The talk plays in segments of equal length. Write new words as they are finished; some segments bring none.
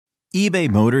eBay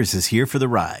Motors is here for the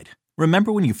ride.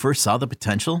 Remember when you first saw the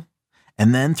potential?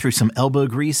 And then through some elbow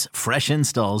grease, fresh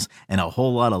installs, and a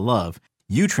whole lot of love,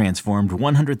 you transformed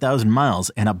 100,000 miles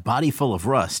and a body full of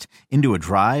rust into a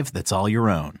drive that's all your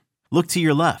own. Look to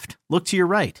your left. Look to your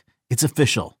right. It's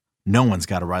official. No one's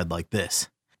got a ride like this.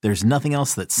 There's nothing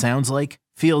else that sounds like,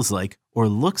 feels like, or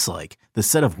looks like the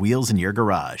set of wheels in your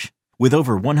garage. With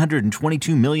over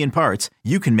 122 million parts,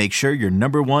 you can make sure your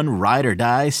number one ride or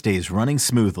die stays running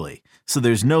smoothly. So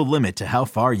there's no limit to how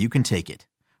far you can take it.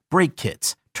 Brake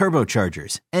kits,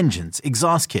 turbochargers, engines,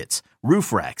 exhaust kits,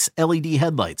 roof racks, LED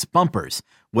headlights, bumpers,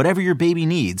 whatever your baby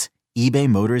needs, eBay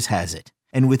Motors has it.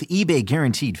 And with eBay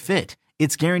Guaranteed Fit,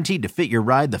 it's guaranteed to fit your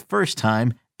ride the first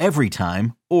time, every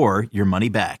time, or your money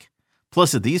back.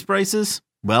 Plus at these prices,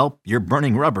 well, you're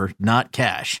burning rubber, not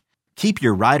cash. Keep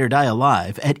your ride or die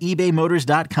alive at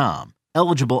ebaymotors.com.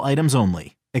 Eligible items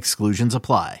only. Exclusions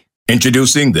apply.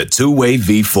 Introducing the two-way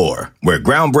V4, where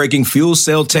groundbreaking fuel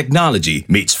cell technology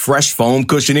meets fresh foam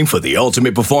cushioning for the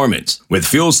ultimate performance. With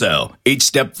fuel cell, each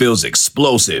step feels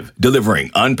explosive,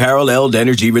 delivering unparalleled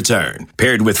energy return.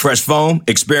 Paired with fresh foam,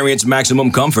 experience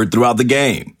maximum comfort throughout the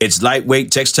game. Its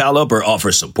lightweight textile upper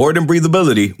offers support and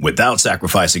breathability without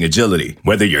sacrificing agility.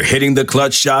 Whether you're hitting the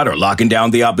clutch shot or locking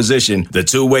down the opposition, the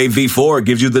two-way V4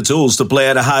 gives you the tools to play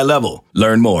at a high level.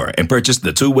 Learn more and purchase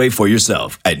the two-way for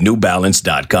yourself at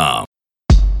newbalance.com.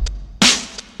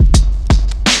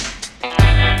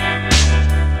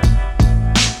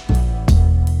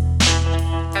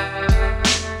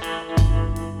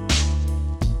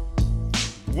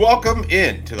 Welcome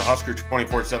in to the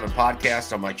Husker247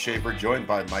 Podcast. I'm Mike Schaefer, joined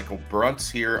by Michael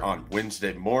Bruntz here on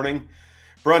Wednesday morning.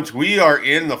 Bruntz, we are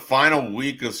in the final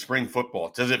week of spring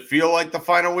football. Does it feel like the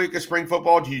final week of spring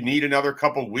football? Do you need another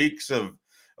couple weeks of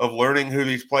learning who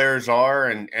these players are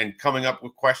and coming up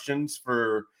with questions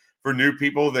for new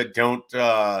people that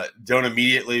don't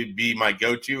immediately be my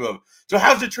go-to of, so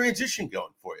how's the transition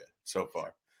going for you so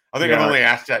far? I think I've only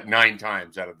asked that 9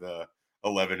 times out of the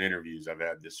 11 interviews I've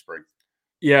had this spring.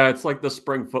 Yeah, it's like the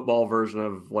spring football version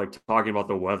of like talking about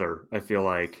the weather, I feel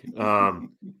like.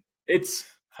 It's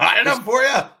hot enough for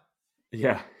you.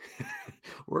 Yeah.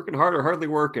 Working harder, hardly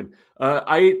working.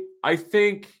 I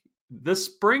think the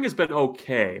spring has been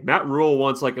okay. Matt Rule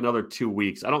wants like another 2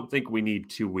 weeks. I don't think we need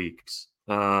 2 weeks.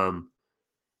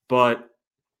 But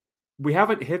we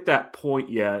haven't hit that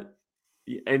point yet.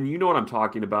 And you know what I'm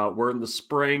talking about. We're in the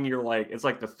spring, you're like, it's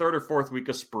like the 3rd or 4th week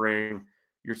of spring.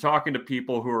 You're talking to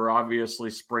people who are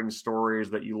obviously spring stories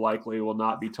that you likely will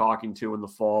not be talking to in the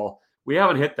fall. We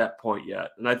haven't hit that point yet.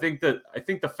 And I think the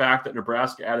fact that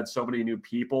Nebraska added so many new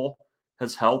people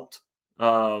has helped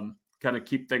kind of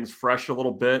keep things fresh a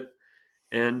little bit.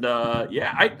 And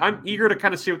I'm eager to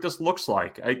kind of see what this looks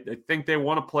like. I think they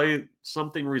want to play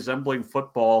something resembling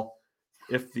football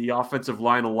if the offensive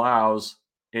line allows.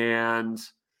 And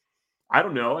I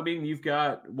don't know. I mean, you've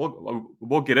got,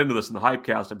 we'll get into this in the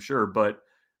Hypecast, I'm sure, but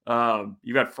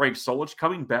you've got Frank Solich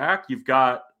coming back. You've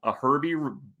got a Herbie,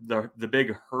 the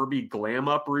big Herbie glam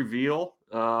up reveal.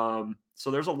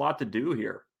 So there's a lot to do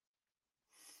here.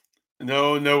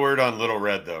 No word on Little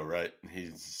Red though, right?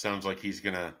 He sounds like he's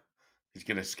gonna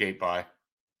skate by.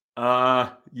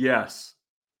 Yes.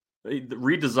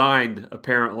 Redesigned,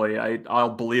 apparently. I'll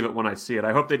believe it when I see it.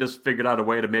 I hope they just figured out a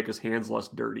way to make his hands less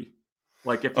dirty.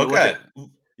 Like if you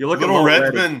look at Little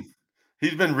Red's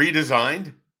he's been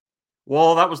redesigned.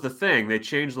 Well, that was the thing. They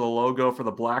changed the logo for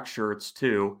the black shirts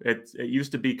too. It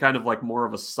used to be kind of like more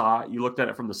of a side. You looked at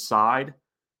it from the side,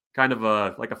 kind of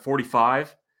like a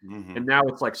 45, and now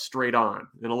it's like straight on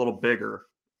and a little bigger.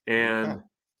 And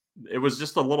it was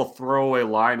just a little throwaway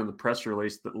line in the press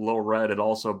release that Little Red had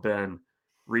also been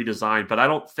redesigned, but I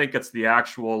don't think it's the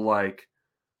actual like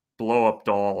blow up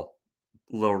doll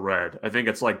Little Red. I think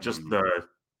it's like just the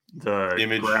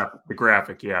image, the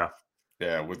graphic. Yeah.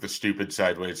 Yeah, with the stupid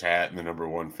sideways hat and the number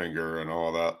 1 finger and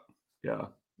all that. Yeah,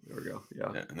 there we go.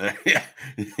 Yeah.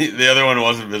 The other one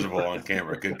wasn't visible on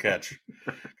camera. Good catch.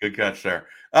 Good catch there.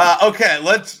 Okay,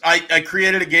 I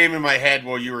created a game in my head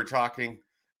while you were talking.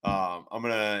 I'm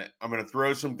gonna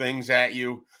throw some things at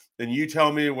you, then you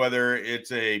tell me whether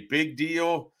it's a big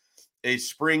deal, a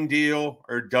spring deal,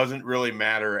 or doesn't really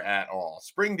matter at all.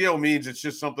 Spring deal means it's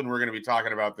just something we're going to be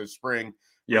talking about this spring.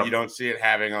 Yep. You don't see it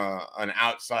having an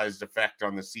outsized effect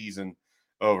on the season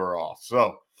overall.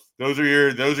 So those are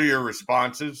your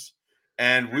responses,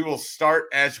 and we will start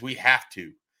as we have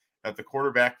to at the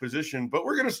quarterback position. But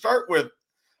we're going to start with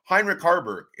Heinrich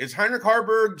Haarberg. Is Heinrich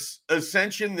Haarberg's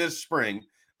ascension this spring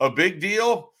a big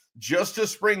deal, just a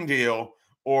spring deal,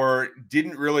 or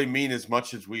didn't really mean as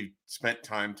much as we've spent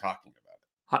time talking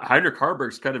about it? Heinrich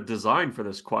Haarberg's kind of designed for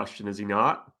this question, is he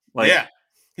not? Like, yeah,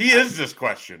 he is this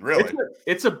question, really.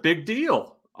 It's a big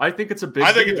deal. I think it's a big deal.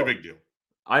 I think it's a big deal.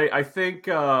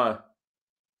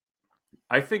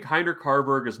 I think Heinrich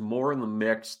Harburg is more in the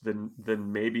mix than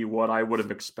maybe what I would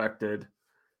have expected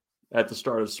at the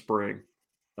start of spring.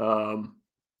 Marcus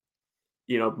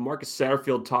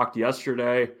Satterfield talked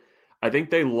yesterday. I think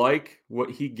they like what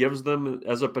he gives them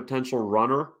as a potential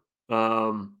runner.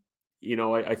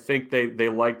 I think they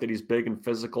like that he's big and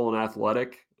physical and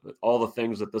athletic, all the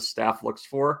things that the staff looks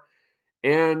for.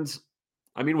 And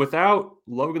I mean, without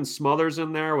Logan Smothers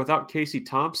in there, without Casey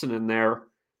Thompson in there,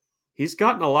 he's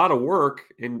gotten a lot of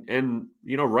work and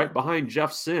right behind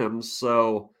Jeff Sims.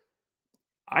 So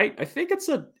I think it's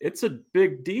a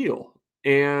big deal.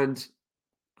 And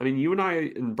I mean, you and I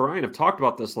and Brian have talked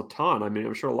about this a ton. I mean,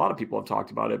 I'm sure a lot of people have talked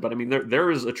about it, but I mean,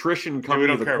 there is attrition coming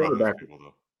to the quarterback. About those people,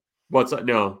 though. What's that?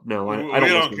 No, I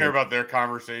don't care about their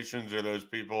conversations or those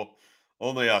people.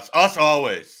 Only us. Us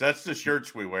always. That's the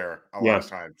shirts we wear a lot of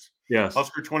times. Yes.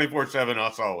 Husker247,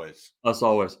 us always. Us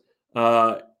always.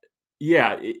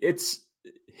 It's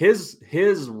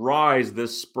his rise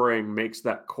this spring makes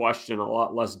that question a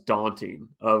lot less daunting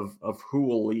of who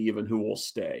will leave and who will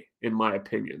stay, in my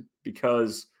opinion,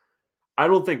 because I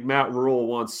don't think Matt Rule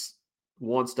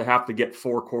wants to have to get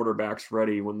 4 quarterbacks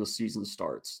ready when the season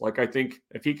starts. Like, I think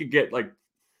if he could get like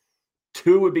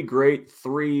 2 would be great,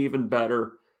 3 even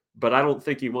better, but I don't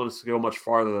think he wants to go much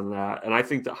farther than that. And I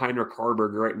think that Heinrich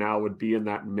Harburg right now would be in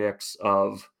that mix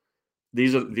of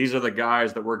these are the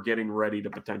guys that we're getting ready to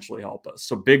potentially help us.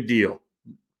 So big deal.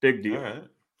 All right.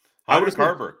 Heinrich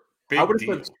Harburg. I would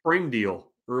have said spring deal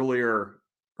earlier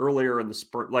in the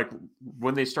spring. Like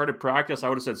when they started practice, I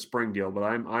would have said spring deal, but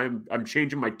I'm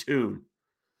changing my tune.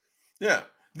 Yeah.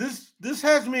 This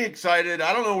has me excited.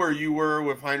 I don't know where you were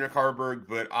with Heinrich Harburg,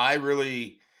 but I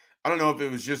don't know if it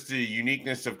was just the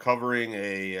uniqueness of covering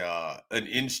an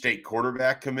in-state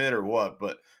quarterback commit or what,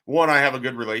 but one, I have a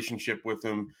good relationship with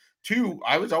him. 2,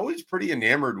 I was always pretty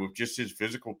enamored with just his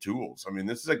physical tools. I mean,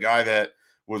 this is a guy that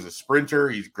was a sprinter.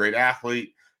 He's a great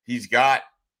athlete. He's got,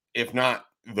 if not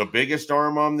the biggest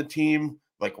arm on the team,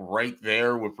 like right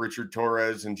there with Richard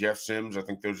Torres and Jeff Sims. I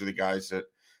think those are the guys that,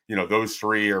 those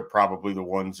 3 are probably the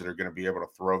ones that are going to be able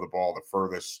to throw the ball the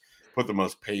furthest, put the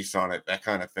most pace on it, that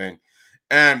kind of thing.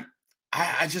 And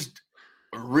I just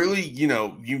really,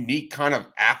 unique kind of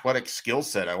athletic skill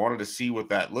set. I wanted to see what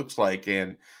that looks like.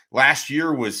 And last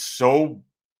year was so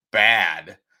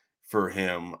bad for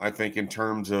him, I think, in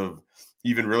terms of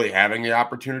even really having the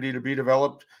opportunity to be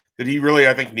developed, that he really,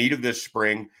 I think, needed this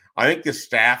spring. I think the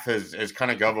staff has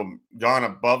kind of gone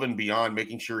above and beyond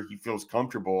making sure he feels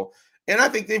comfortable. And I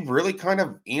think they've really kind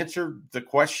of answered the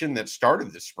question that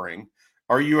started this spring.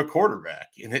 Are you a quarterback?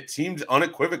 And it seems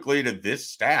unequivocally to this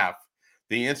staff,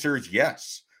 the answer is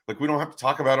yes. Like, we don't have to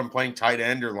talk about him playing tight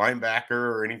end or linebacker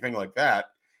or anything like that.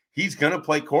 He's going to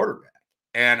play quarterback.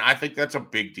 And I think that's a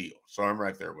big deal. So I'm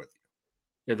right there with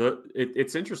you. Yeah,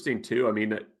 it's interesting too. I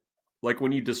mean, like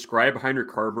when you describe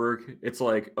Heinrich Harburg, it's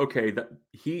like, okay, that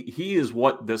he is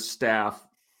what this staff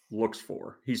looks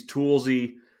for. He's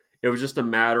toolsy. It was just a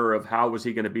matter of how was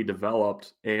he going to be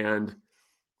developed. And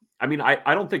I mean,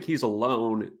 I don't think he's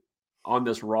alone on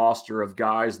this roster of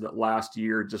guys that last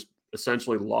year just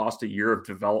essentially lost a year of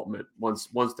development once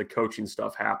the coaching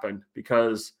stuff happened,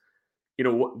 because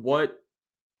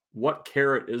what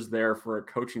carrot is there for a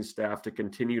coaching staff to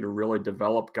continue to really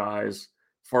develop guys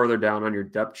farther down on your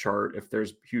depth chart if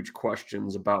there's huge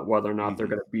questions about whether or not they're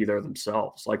going to be there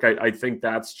themselves? Like, I think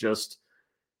that's just,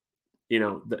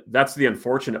 that's the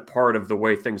unfortunate part of the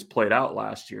way things played out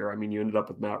last year. I mean, you ended up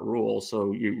with Matt Rule,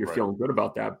 so you're right. Feeling good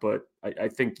about that. But I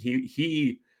think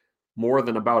he more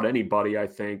than about anybody, I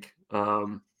think,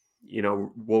 will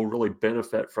really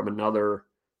benefit from another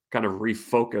kind of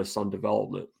refocus on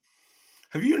development.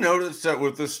 Have you noticed that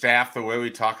with the staff, the way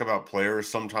we talk about players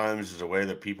sometimes is a way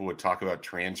that people would talk about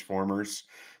transformers?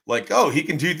 Like, oh, he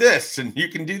can do this and you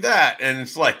can do that. And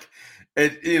it's like,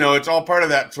 it's all part of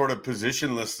that sort of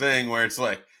positionless thing where it's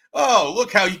like, oh,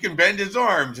 look how you can bend his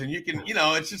arms and you can,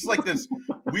 it's just like this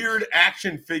weird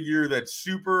action figure that's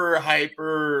super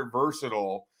hyper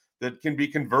versatile that can be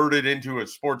converted into a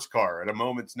sports car at a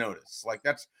moment's notice. Like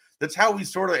that's how we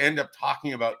sort of end up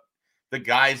talking about the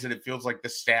guys that it feels like the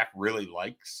staff really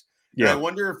likes. Yeah. And I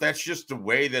wonder if that's just the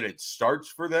way that it starts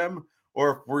for them,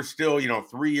 or if we're still,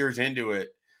 3 years into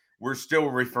it, we're still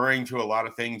referring to a lot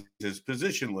of things as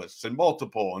positionless and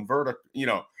multiple and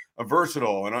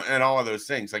versatile and all of those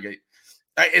things. Like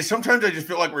sometimes I just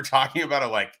feel like we're talking about a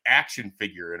like action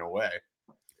figure in a way.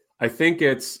 I think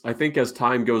as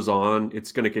time goes on,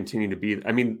 it's going to continue to be.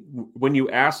 I mean, when you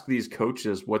ask these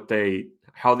coaches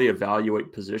how they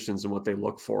evaluate positions and what they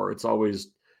look for. It's always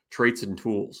traits and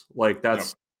tools. Like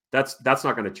that's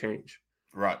not going to change.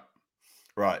 Right.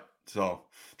 So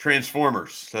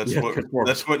Transformers. That's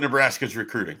what Nebraska's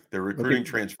recruiting. They're recruiting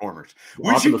Transformers.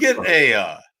 We should get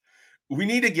we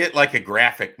need to get like a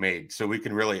graphic made so we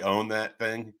can really own that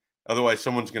thing. Otherwise,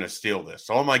 someone's going to steal this.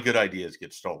 All my good ideas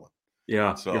get stolen.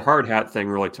 Yeah. So your hard hat thing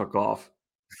really took off.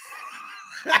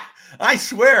 I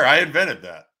swear I invented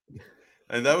that.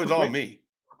 And that was all me.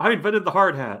 I invented the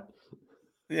hard hat.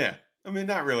 Yeah. I mean,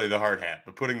 not really the hard hat,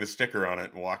 but putting the sticker on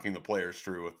it and walking the players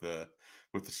through with the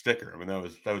sticker. I mean,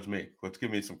 that was me. Let's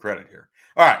give me some credit here.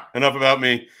 All right, enough about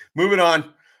me. Moving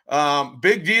on.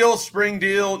 Big deal, spring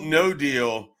deal, no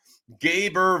deal.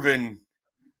 Gabe Ervin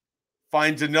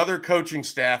finds another coaching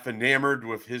staff enamored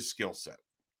with his skill set.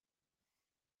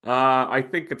 I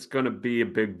think it's going to be a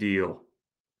big deal.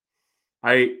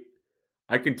 I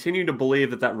continue to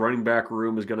believe that running back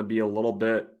room is going to be a little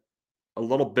bit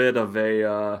of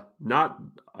a not,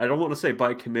 I don't want to say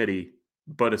by committee,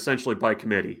 but essentially by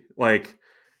committee. Like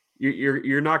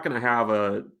you're not going to have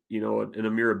an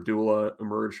Amir Abdullah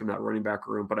emerge from that running back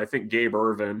room, but I think Gabe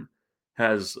Ervin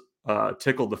has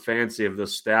tickled the fancy of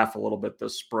this staff a little bit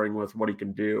this spring with what he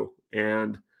can do,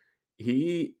 and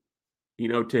he,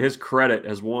 to his credit,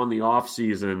 has won the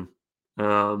offseason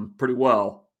pretty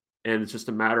well, and it's just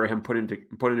a matter of him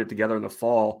putting it together in the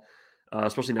fall.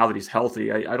 Especially now that he's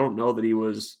healthy. I don't know that he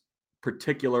was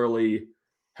particularly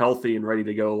healthy and ready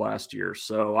to go last year.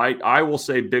 So I will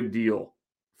say big deal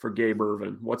for Gabe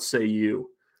Ervin. What say you?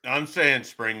 I'm saying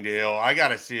spring deal. I got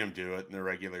to see him do it in the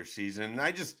regular season.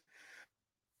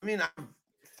 Three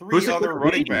other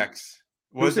running backs.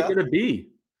 Who's it going to be?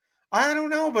 I don't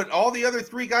know, but all the other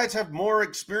three guys have more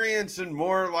experience and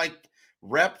more like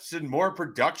reps and more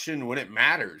production when it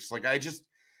matters. Like I just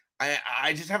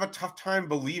have a tough time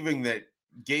believing that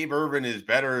Gabe Ervin is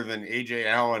better than A.J.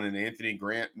 Allen and Anthony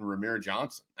Grant and Ramir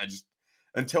Johnson.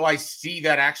 Until I see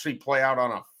that actually play out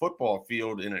on a football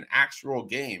field in an actual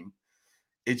game,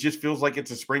 it just feels like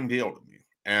it's a spring deal to me.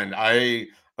 And I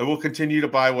will continue to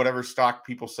buy whatever stock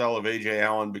people sell of A.J.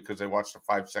 Allen because I watched a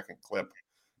 5-second clip.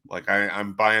 Like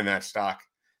I'm buying that stock.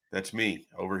 That's me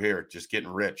over here, just getting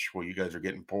rich while you guys are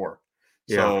getting poor.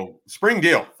 Yeah. So spring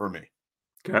deal for me.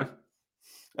 Okay.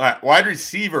 All right, wide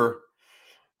receiver,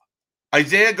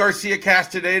 Isaiah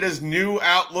Garcia-Castaneda's new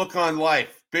outlook on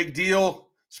life. Big deal,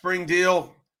 spring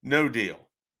deal, no deal.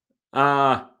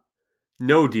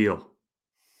 No deal.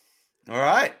 All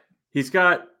right. He's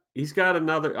got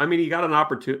another. I mean, he got an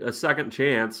opportunity, a second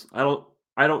chance. I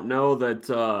don't know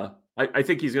that. I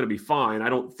think he's going to be fine. I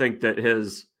don't think that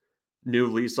his new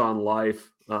lease on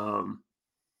life. I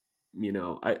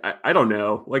don't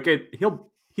know. Like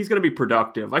he's going to be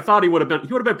productive. I thought he would have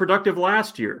been productive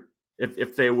last year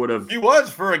if they would have. He was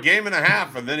for a game and a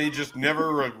half, and then he just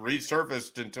never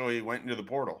resurfaced until he went into the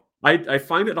portal. I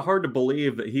find it hard to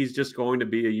believe that he's just going to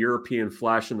be a European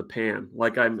flash in the pan.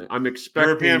 Like I'm expecting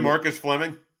European Marcus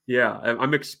Fleming. Yeah,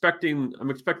 I'm expecting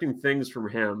things from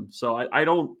him. So I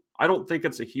don't think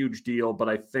it's a huge deal, but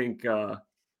I think he'll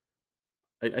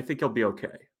be okay.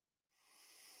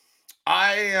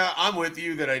 I'm with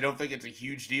you that I don't think it's a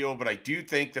huge deal, but I do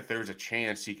think that there's a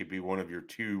chance he could be one of your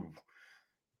two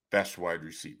best wide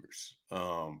receivers,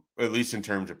 at least in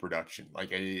terms of production.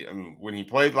 Like, I mean, when he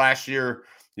played last year,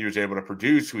 he was able to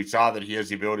produce. We saw that he has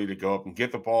the ability to go up and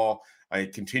get the ball. I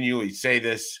continually say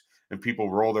this, and people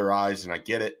roll their eyes, and I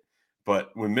get it.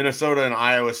 But when Minnesota and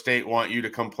Iowa State want you to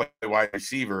come play wide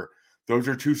receiver, those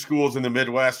are two schools in the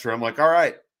Midwest where I'm like, all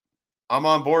right, I'm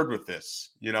on board with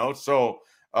this, So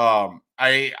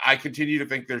I continue to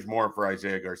think there's more for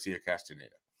Isaiah Garcia-Castaneda.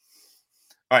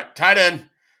 All right, tight end.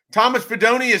 Thomas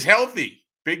Fidone is healthy.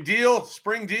 Big deal,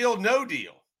 spring deal, no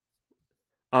deal.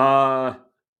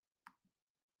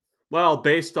 Well,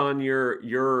 based on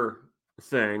your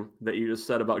thing that you just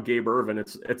said about Gabe Ervin,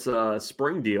 it's a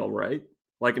spring deal, right?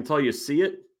 Like until you see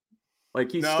it?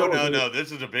 Like he's No,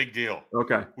 this is a big deal.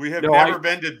 Okay. We have never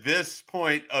been to this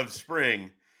point of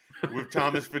spring with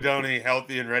Thomas Fidone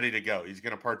healthy and ready to go. He's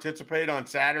going to participate on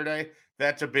Saturday.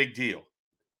 That's a big deal.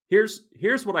 Here's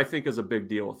what I think is a big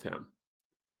deal with him.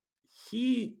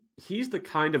 He's the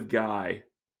kind of guy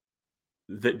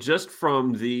that just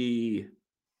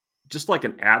like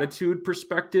an attitude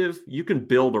perspective, you can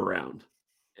build around.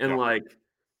 And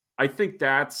I think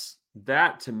that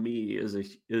to me is a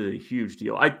huge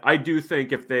deal. I do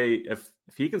think if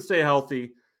he can stay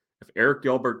healthy, if Eric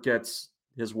Gilbert gets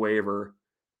his waiver,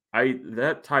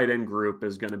 that tight end group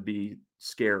is going to be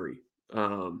scary.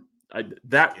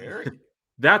 Scary?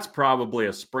 That's probably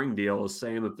a spring deal, is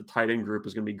saying that the tight end group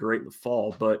is going to be great in the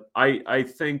fall. But I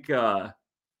think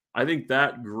I think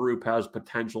that group has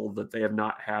potential that they have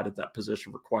not had at that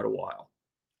position for quite a while.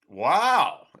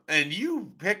 Wow. And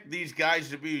you pick these guys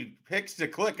to be picks to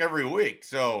click every week.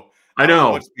 So I don't know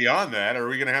know. what's beyond that. Are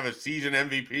we going to have a season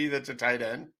MVP that's a tight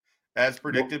end, as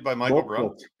predicted by Michael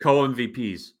Brooks?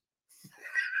 Co-MVPs.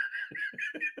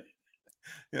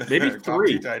 Maybe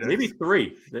three. Maybe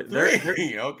three. They're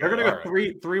Okay, going to go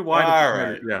three wide. All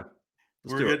right. Yeah.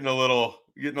 We're getting a little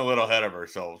ahead of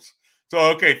ourselves. So,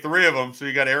 okay, three of them. So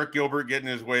you got Eric Gilbert getting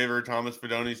his waiver, Thomas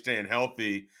Fidone staying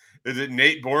healthy. Is it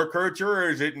Nate Borkircher or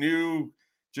is it new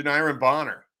Janiran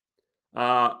Bonner?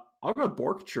 I'll go with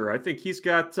Borkircher. I think he's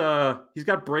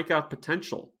got breakout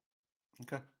potential.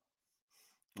 Okay.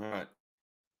 All right.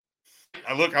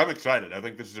 I'm excited. I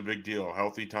think this is a big deal.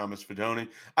 Healthy Thomas Fidone.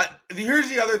 Here's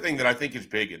the other thing that I think is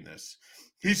big in this.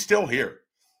 He's still here.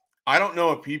 I don't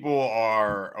know if people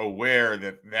are aware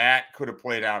that could have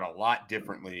played out a lot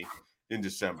differently in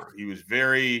December. He was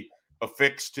very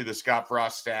affixed to the Scott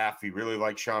Frost staff. He really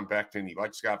liked Sean Beckton. He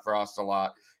liked Scott Frost a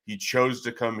lot. He chose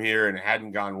to come here and it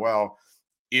hadn't gone well.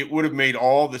 It would have made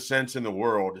all the sense in the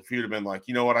world if he would have been like,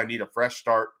 you know what, I need a fresh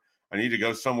start. I need to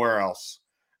go somewhere else.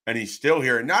 And he's still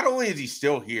here. And not only is he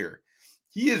still here,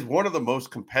 he is one of the most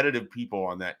competitive people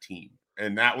on that team.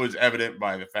 And that was evident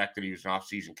by the fact that he was an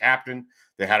off-season captain.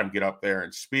 They had him get up there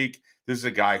and speak. This is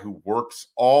a guy who works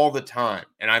all the time.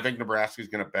 And I think Nebraska is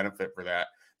going to benefit for that.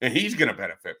 And he's going to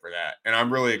benefit for that. And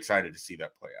I'm really excited to see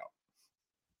that play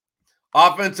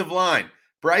out. Offensive line.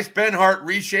 Bryce Benhart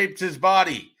reshaped his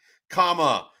body,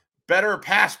 better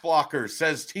pass blocker,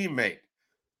 says teammate.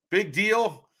 Big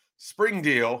deal, spring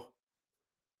deal,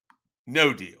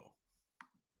 no deal.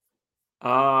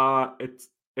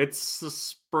 It's a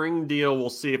spring deal. We'll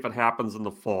see if it happens in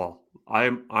the fall.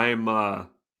 I'm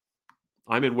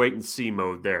in wait and see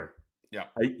mode there. Yeah.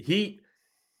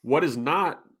 What is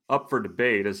not up for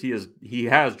debate is he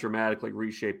has dramatically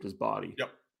reshaped his body.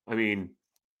 Yep. I mean,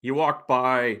 he walked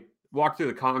through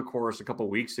the concourse a couple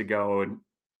of weeks ago and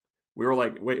we were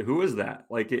like, wait, who is that?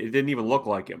 Like, it didn't even look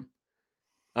like him.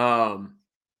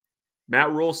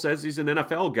 Matt Rule says he's an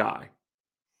NFL guy.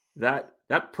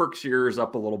 That perks your ears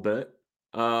up a little bit.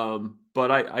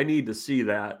 But I need to see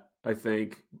that, I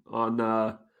think,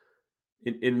 on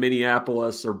in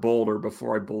Minneapolis or Boulder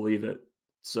before I believe it.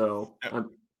 So yep.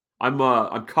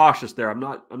 I'm cautious there. I'm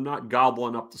not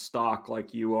gobbling up the stock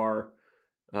like you are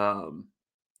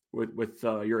with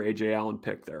your AJ Allen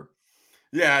pick there.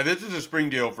 Yeah, this is a spring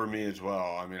deal for me as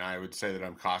well. I mean, I would say that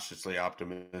I'm cautiously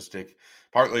optimistic,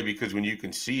 partly because when you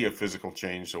can see a physical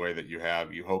change the way that you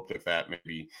have, you hope that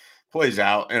maybe plays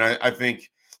out. And I think,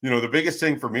 the biggest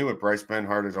thing for me with Bryce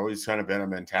Benhart has always kind of been a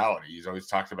mentality. He's always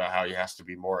talked about how he has to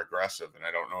be more aggressive. And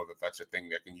I don't know that that's a thing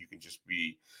that you can just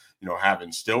be, have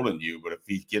instilled in you. But if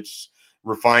he gets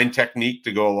refined technique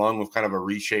to go along with kind of a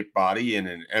reshaped body and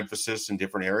an emphasis in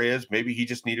different areas, maybe he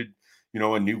just needed,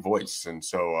 a new voice. And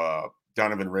so,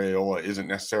 Donovan Raiola isn't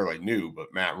necessarily new,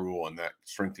 but Matt Rule and that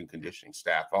strength and conditioning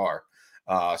staff are.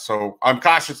 So I'm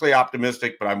cautiously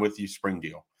optimistic, but I'm with you. Spring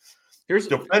deal. Here's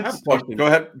defense. Go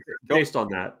ahead. Based on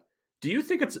that, do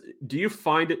you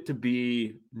find it to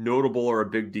be notable or a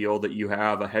big deal that you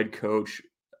have a head coach,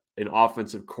 an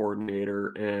offensive coordinator,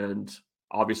 and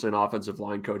obviously an offensive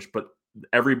line coach, but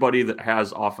everybody that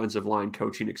has offensive line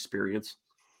coaching experience?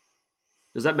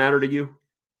 Does that matter to you?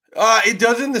 It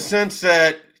does, in the sense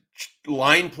that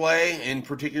line play, in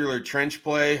particular trench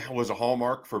play, was a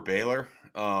hallmark for Baylor.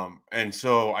 And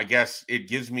so I guess it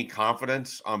gives me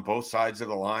confidence on both sides of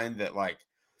the line that, like,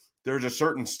 there's a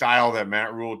certain style that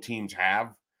Matt Rule teams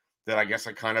have that I guess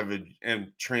I kind of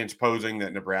am transposing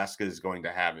that Nebraska is going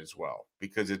to have as well,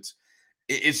 because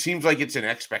it seems like it's an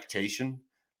expectation.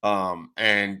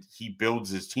 And he builds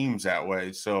his teams that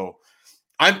way. So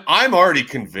I'm already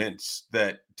convinced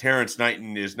that Terrence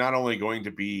Knighton is not only going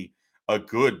to be a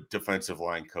good defensive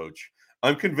line coach,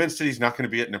 I'm convinced that he's not going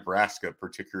to be at Nebraska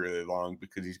particularly long,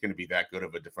 because he's going to be that good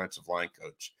of a defensive line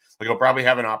coach. Like, he'll probably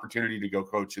have an opportunity to go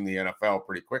coach in the NFL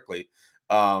pretty quickly.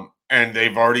 And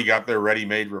they've already got their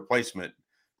ready-made replacement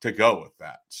to go with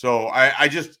that. So I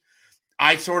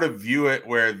sort of view it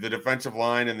where the defensive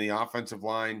line and the offensive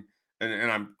line,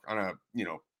 and I'm kind of,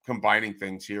 combining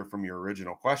things here from your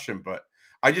original question, but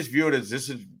I just view it as this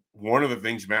is one of the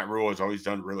things Matt Rule has always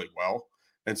done really well.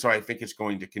 And so I think it's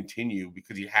going to continue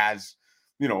because he has,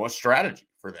 a strategy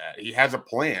for that. He has a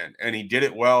plan, and he did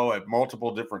it well at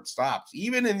multiple different stops.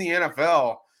 Even in the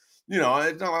NFL,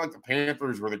 it's not like the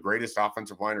Panthers were the greatest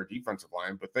offensive line or defensive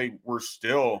line, but they were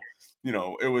still,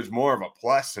 it was more of a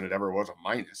plus than it ever was a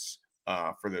minus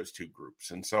for those two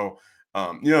groups. And so,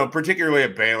 particularly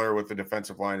at Baylor with the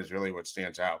defensive line is really what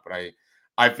stands out. But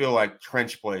I feel like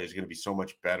trench play is going to be so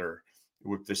much better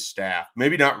with this staff.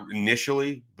 Maybe not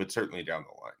initially, but certainly down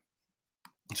the line.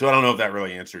 So I don't know if that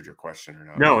really answered your question or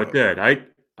not. No, it did. I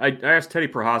asked Teddy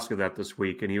Prohaska that this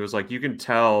week, and he was like, you can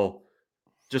tell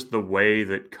just the way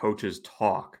that coaches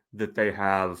talk that they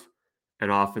have an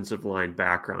offensive line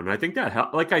background. And I think that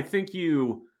helps. Like, I think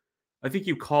you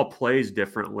call plays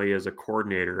differently as a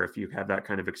coordinator if you have that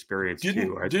kind of experience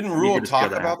too. Didn't Rule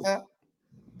talk about that?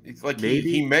 It's like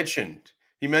he mentioned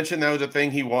that was a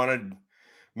thing he wanted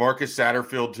Marcus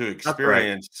Satterfield to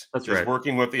experience. That's right.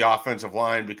 Working with the offensive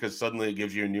line, because suddenly it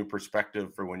gives you a new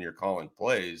perspective for when you're calling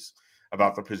plays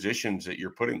about the positions that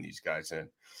you're putting these guys in.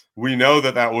 We know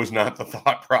that was not the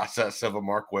thought process of a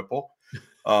Mark Whipple.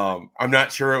 I'm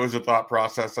not sure it was a thought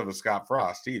process of a Scott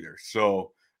Frost either.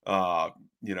 So, I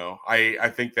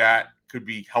think that could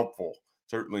be helpful,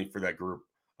 certainly for that group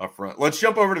up front. Let's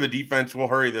jump over to the defense. We'll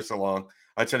hurry this along.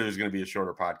 I said it was going to be a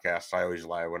shorter podcast. I always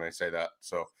lie when I say that.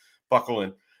 So buckle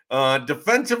in.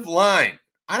 Defensive line.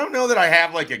 I don't know that I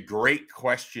have like a great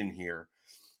question here,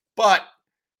 but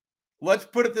let's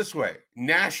put it this way.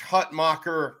 Nash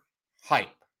Hutmacher hype.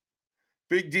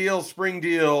 Big deal, spring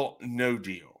deal, no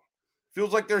deal.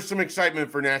 Feels like there's some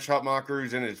excitement for Nash Hutmacher.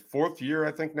 He's in his 4th year,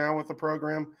 I think, now with the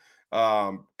program,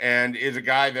 and is a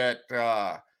guy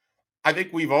that I think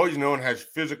we've always known has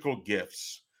physical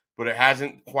gifts, but it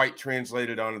hasn't quite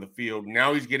translated onto the field.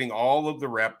 Now he's getting all of the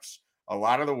reps, a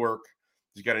lot of the work.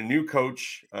 He's got a new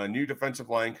coach, a new defensive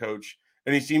line coach,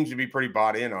 and he seems to be pretty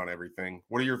bought in on everything.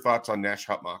 What are your thoughts on Nash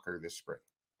Hutmacher this spring?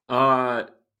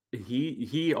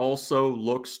 He also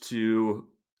looks to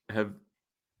have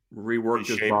reworked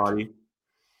his body.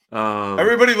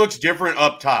 Everybody looks different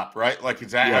up top, right? Like,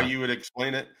 is that how you would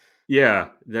explain it? Yeah,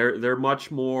 they're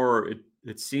much more.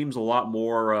 It seems a lot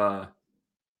more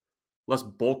less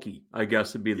bulky, I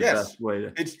guess would be the best way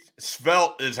to. It's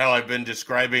svelte is how I've been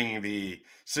describing the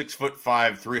 6'5",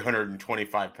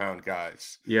 325-pound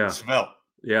guys. Yeah, svelte.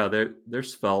 Yeah, they're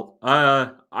svelte.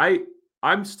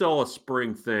 I'm still a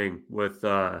spring thing with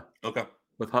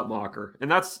Hutmacher,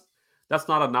 and that's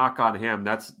not a knock on him.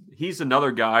 He's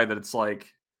another guy that it's like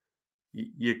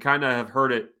you kind of have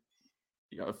heard it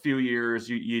a few years.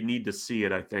 You need to see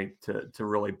it, I think, to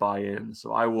really buy in.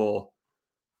 So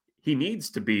he needs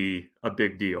to be a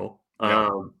big deal,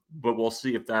 but we'll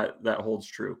see if that holds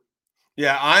true.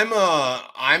 Yeah, I'm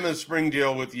a spring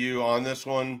deal with you on this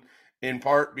one, in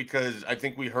part because I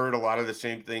think we heard a lot of the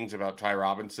same things about Ty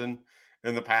Robinson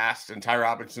in the past, and Ty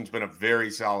Robinson's been a very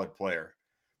solid player,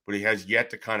 but he has yet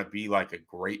to kind of be like a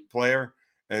great player.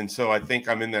 And so I think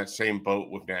I'm in that same boat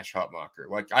with Nash Hutmacher.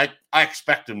 Like I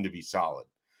expect him to be solid,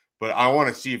 but I want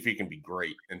to see if he can be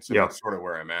great. And so that's sort of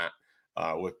where I'm at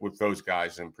with those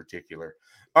guys in particular.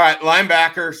 All right,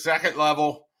 linebacker, second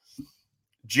level,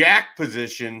 jack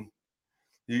position.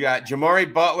 You got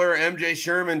Jamari Butler, MJ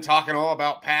Sherman talking all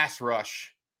about pass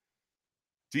rush.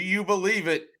 Do you believe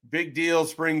it? Big deal,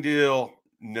 spring deal,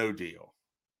 no deal?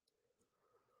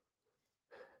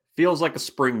 Feels like a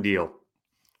spring deal.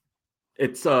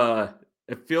 It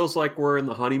feels like we're in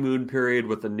the honeymoon period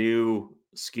with a new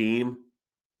scheme.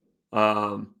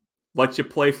 Lets you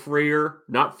play freer,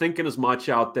 not thinking as much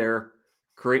out there,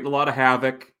 creating a lot of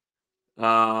havoc.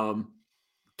 Letting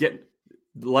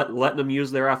them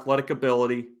use their athletic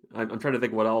ability. I'm trying to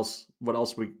think what else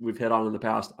we've hit on in the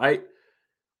past.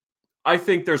 I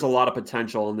think there's a lot of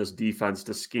potential in this defense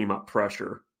to scheme up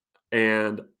pressure,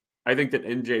 and I think that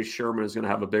NJ Sherman is going to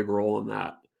have a big role in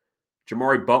that.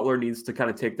 Jamari Butler needs to kind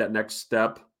of take that next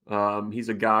step. He's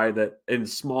a guy that in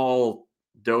small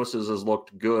doses has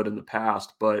looked good in the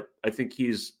past, but I think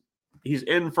he's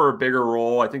in for a bigger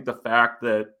role. I think the fact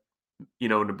that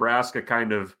Nebraska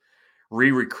kind of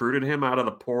re-recruited him out of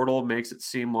the portal makes it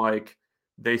seem like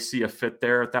they see a fit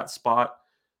there at that spot.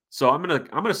 So I'm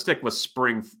gonna stick with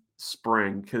spring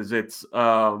because it's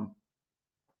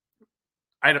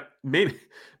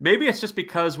maybe it's just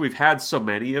because we've had so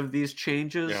many of these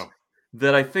changes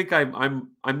that I think I'm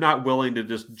not willing to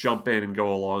just jump in and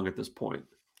go along at this point.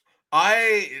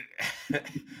 I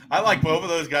like both of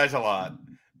those guys a lot.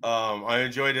 I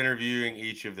enjoyed interviewing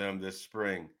each of them this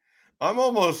spring. I'm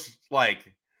almost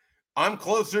like I'm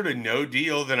closer to no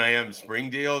deal than I am spring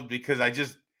deal because I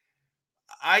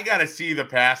got to see the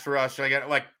pass rush. I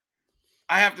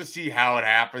have to see how it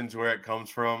happens, where it comes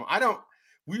from.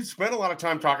 We've spent a lot of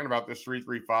time talking about this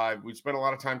 3-3-5. We've spent a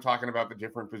lot of time talking about the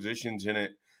different positions in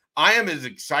it. I am as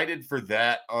excited for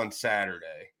that on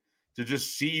Saturday to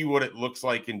just see what it looks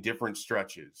like in different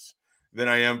stretches than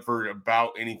I am for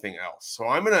about anything else. So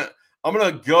I'm going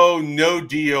to go no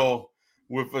deal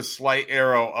with a slight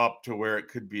arrow up to where it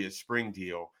could be a spring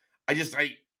deal.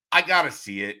 I got to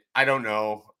see it. I don't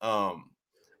know.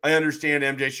 I understand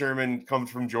MJ Sherman comes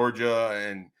from Georgia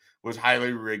and was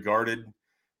highly regarded,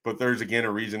 but there's, again,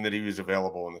 a reason that he was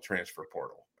available in the transfer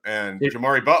portal. And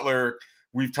Jamari Butler,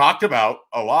 we've talked about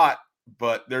a lot,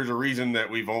 but there's a reason that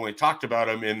we've only talked about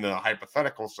him in the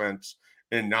hypothetical sense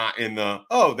and not in the,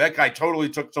 oh, that guy totally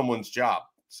took someone's job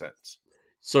sense.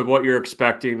 So what you're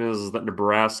expecting is that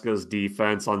Nebraska's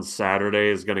defense on Saturday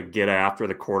is going to get after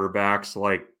the quarterbacks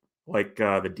like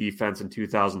the defense in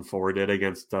 2004 did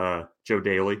against Joe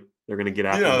Daly. They're going to get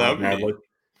after them badly.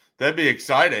 That'd be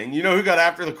exciting. You know who got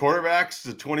after the quarterbacks?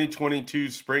 The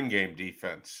 2022 spring game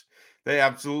defense. They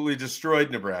absolutely destroyed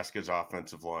Nebraska's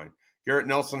offensive line. Garrett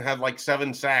Nelson had like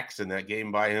 7 sacks in that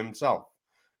game by himself.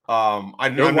 I'm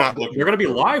not looking. They're going to be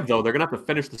live though. They're going to have to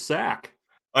finish the sack.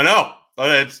 I know.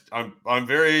 I'm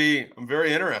very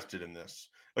interested in this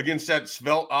against that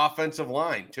svelte offensive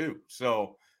line too.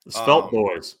 So the Svelte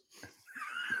Boys.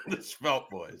 The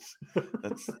Svelte Boys.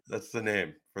 That's the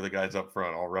name for the guys up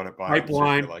front. I'll run it by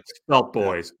Pipeline. Like Svelte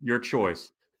Boys. Your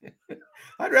choice.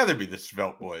 I'd rather be the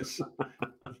Svelte Boys.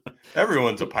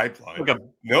 Everyone's a pipeline.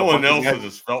 No one else is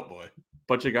a Svelte boy.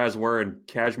 Bunch of guys wearing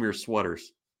cashmere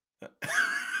sweaters.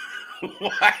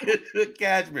 Why is it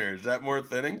cashmere? Is that more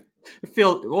thinning? It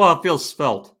feels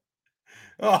svelte.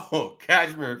 Oh,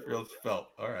 cashmere feels svelte.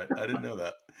 All right. I didn't know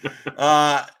that.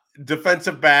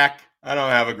 Defensive back. I don't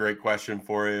have a great question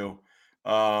for you.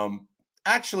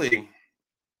 Actually,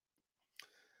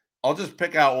 I'll just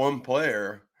pick out one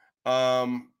player.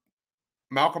 Malcolm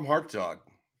Hartzog.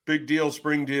 Big deal,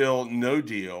 spring deal, no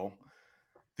deal.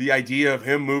 The idea of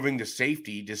him moving to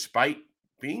safety despite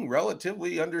being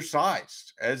relatively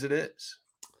undersized as it is.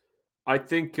 I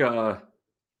think in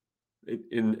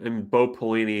Bo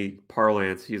Pelini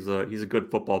parlance, he's a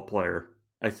good football player.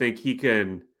 I think he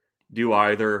can do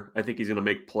either. I think he's going to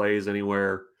make plays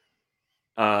anywhere.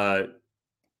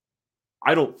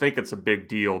 I don't think it's a big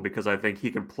deal because I think he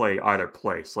can play either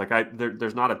place. Like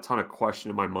there's not a ton of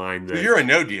question in my mind that you're a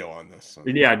no deal on this.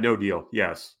 Yeah, no deal.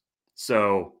 Yes.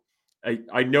 So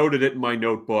I noted it in my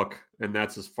notebook, and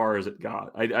that's as far as it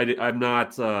got. I'm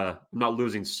not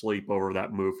losing sleep over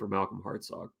that move for Malcolm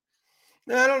Hartzog.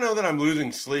 No, I don't know that I'm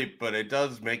losing sleep, but it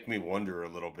does make me wonder a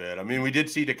little bit. I mean, we did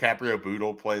see DiCaprio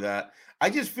Boodle play that. I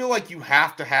just feel like you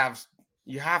have to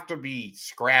be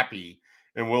scrappy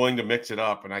and willing to mix it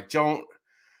up. And I don't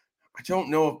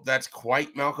know if that's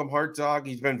quite Malcolm Hartzog.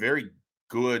 He's been very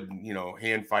good,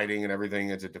 hand fighting and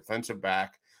everything as a defensive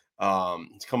back.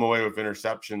 He's come away with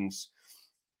interceptions.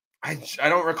 I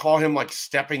don't recall him like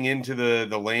stepping into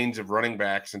the lanes of running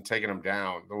backs and taking them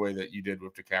down the way that you did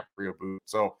with DiCaprio Boodle.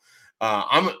 So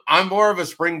I'm more of a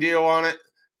spring deal on it.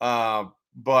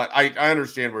 But I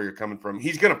understand where you're coming from.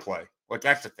 He's going to play. Like,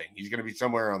 that's the thing. He's going to be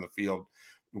somewhere on the field.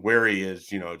 Where he is,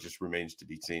 just remains to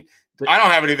be seen. I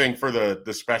don't have anything for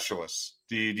the specialists.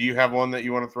 Do you have one that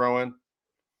you want to throw in?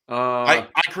 I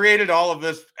created all of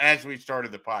this as we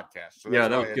started the podcast. So that's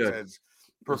that was good. As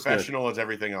professional as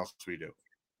everything else we do.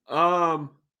 I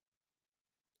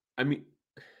mean,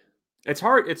 it's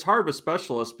hard with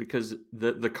specialists because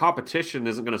the competition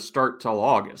isn't going to start till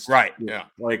August. Right. Yeah.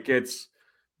 Like it's,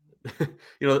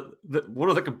 one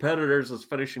of the competitors is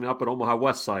finishing up at Omaha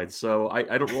West Side, so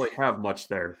I don't really have much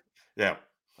there. Yeah.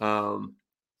 We'll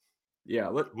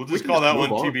just call that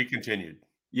one to be continued.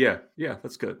 Yeah,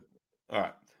 that's good. All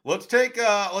right. Let's take a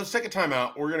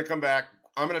timeout. We're going to come back.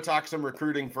 I'm going to talk some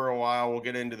recruiting for a while. We'll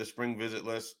get into the spring visit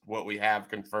list, what we have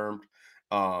confirmed.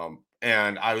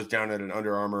 And I was down at an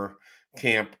Under Armour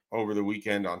camp over the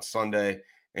weekend on Sunday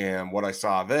and what I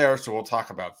saw there. So we'll talk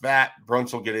about that.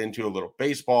 Brunts will get into a little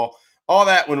baseball, all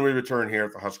that when we return here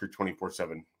at the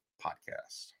Husker247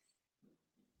 Podcast.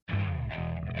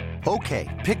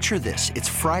 Okay, picture this. It's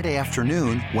Friday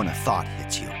afternoon when a thought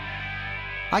hits you.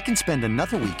 I can spend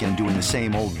another weekend doing the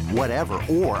same old whatever,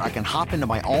 or I can hop into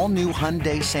my all-new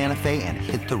Hyundai Santa Fe and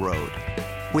hit the road.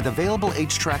 With available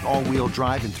H-Track all-wheel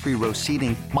drive and 3-row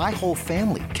seating, my whole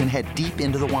family can head deep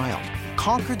into the wild.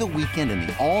 Conquer the weekend in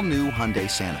the all-new Hyundai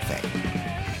Santa Fe.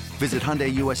 Visit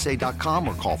HyundaiUSA.com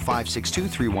or call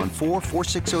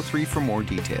 562-314-4603 for more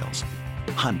details.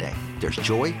 Hyundai, there's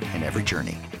joy in every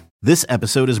journey. This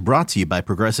episode is brought to you by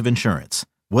Progressive Insurance.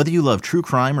 Whether you love true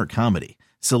crime or comedy,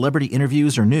 celebrity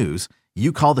interviews or news,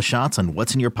 you call the shots on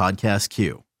what's in your podcast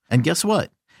queue. And guess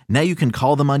what? Now you can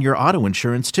call them on your auto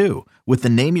insurance too with the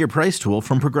Name Your Price tool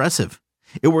from Progressive.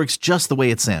 It works just the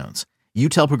way it sounds. You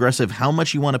tell Progressive how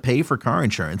much you want to pay for car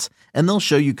insurance, and they'll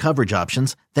show you coverage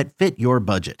options that fit your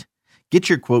budget. Get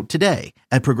your quote today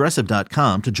at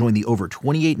Progressive.com to join the over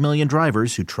 28 million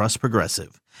drivers who trust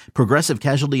Progressive. Progressive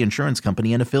Casualty Insurance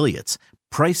Company and Affiliates.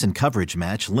 Price and coverage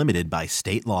match limited by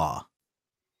state law.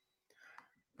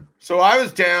 So I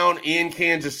was down in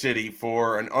Kansas City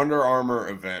for an Under Armour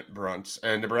event, Brunts,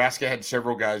 and Nebraska had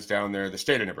several guys down there. The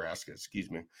state of Nebraska,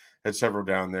 had several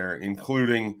down there,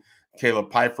 including Caleb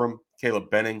Pyfrom,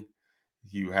 Caleb Benning.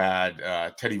 You had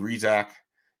Teddy Rizak.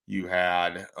 You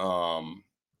had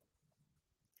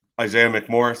Isaiah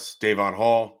McMorris, Davon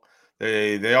Hall.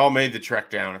 They all made the trek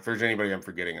down. If there's anybody I'm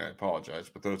forgetting, I apologize,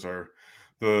 but those are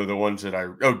the ones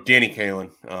that Danny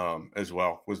Kalen as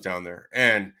well was down there.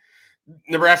 And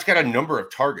Nebraska had a number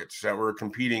of targets that were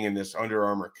competing in this Under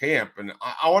Armour camp. And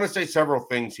I want to say several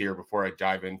things here before I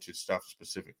dive into stuff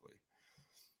specifically.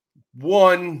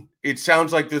 One, it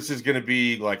sounds like this is going to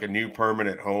be like a new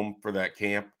permanent home for that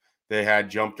camp. They had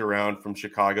jumped around from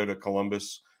Chicago to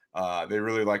Columbus. They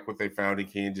really like what they found in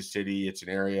Kansas City. It's an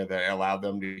area that allowed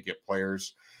them to get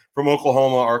players from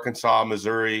Oklahoma, Arkansas,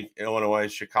 Missouri, Illinois,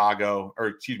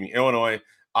 Illinois,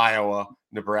 Iowa,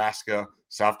 Nebraska,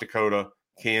 South Dakota,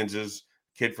 Kansas,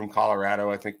 kid from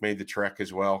Colorado, I think made the trek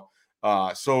as well.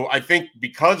 So I think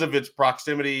because of its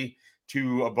proximity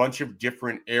to a bunch of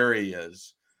different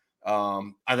areas,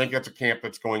 I think that's a camp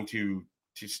that's going to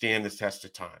stand the test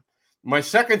of time. My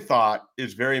second thought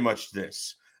is very much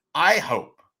this. I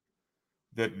hope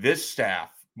that this staff,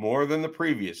 more than the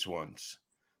previous ones,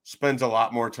 spends a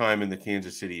lot more time in the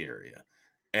Kansas City area.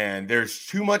 And there's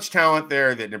too much talent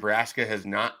there that Nebraska has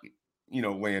not,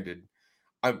 landed.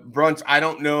 Brunts, I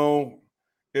don't know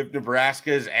if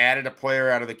Nebraska has added a player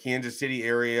out of the Kansas City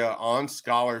area on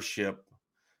scholarship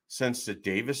since the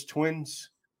Davis twins.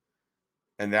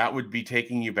 And that would be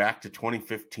taking you back to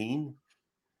 2015.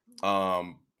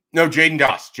 No, Jaden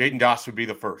Doss. Jaden Doss would be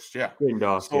the first. Yeah. Jaden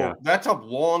Doss, so that's a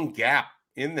long gap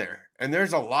in there. And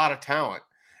there's a lot of talent.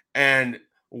 And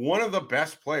one of the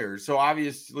best players. So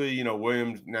obviously,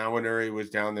 Williams Nwaneri was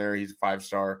down there. He's a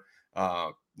 5-star.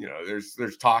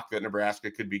 There's talk that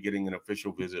Nebraska could be getting an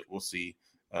official visit. We'll see.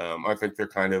 I think they're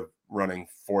kind of running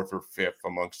 4th or 5th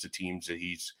amongst the teams that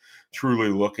he's truly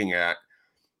looking at.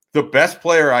 The best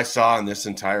player I saw in this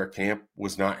entire camp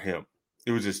was not him.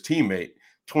 It was his teammate,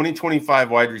 2025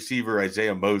 wide receiver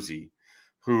Isaiah Mosey,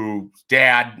 whose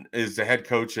dad is the head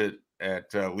coach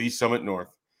at Lee Summit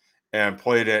North and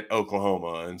played at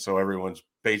Oklahoma. And so everyone's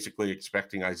basically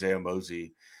expecting Isaiah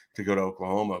Mosey to go to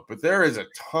Oklahoma. But there is a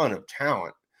ton of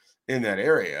talent in that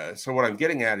area. So what I'm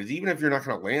getting at is even if you're not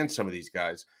going to land some of these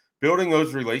guys, building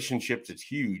those relationships is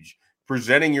huge.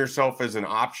 Presenting yourself as an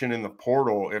option in the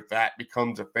portal, if that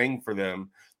becomes a thing for them,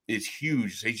 is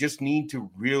huge. They just need to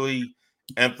really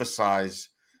emphasize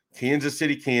Kansas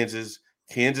City, Kansas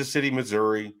City,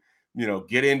 Missouri,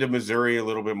 get into Missouri a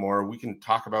little bit more. We can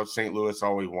talk about St. Louis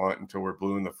all we want until we're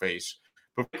blue in the face.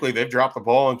 But frankly, they've dropped the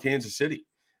ball in Kansas City.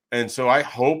 And so I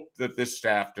hope that this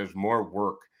staff does more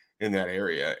work in that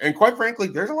area. And quite frankly,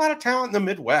 there's a lot of talent in the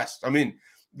Midwest. I mean,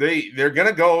 they're going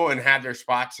to go and have their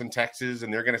spots in Texas,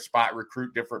 and they're going to spot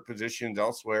recruit different positions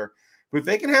elsewhere. But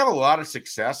they can have a lot of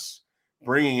success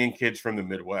bringing in kids from the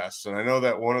Midwest. And I know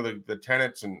that one of the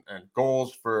tenets and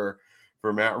goals for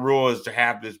Matt Rule is to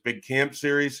have this big camp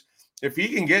series. If he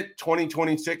can get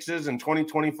 2026s and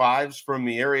 2025s from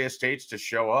the area states to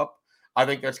show up, I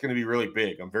think that's going to be really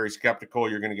big. I'm very skeptical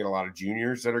you're going to get a lot of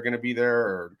juniors that are going to be there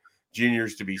or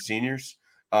juniors to be seniors.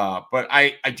 But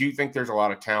I do think there's a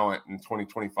lot of talent in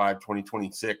 2025,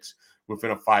 2026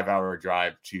 within a 5-hour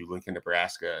drive to Lincoln,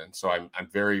 Nebraska. And so I'm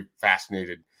very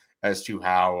fascinated as to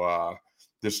how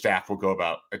the staff will go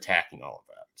about attacking all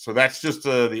of that. So that's just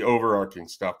the overarching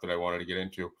stuff that I wanted to get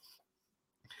into.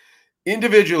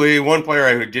 Individually, one player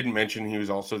I didn't mention, he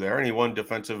was also there, and he won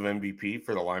defensive MVP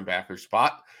for the linebacker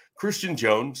spot, Christian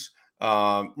Jones.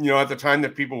 At the time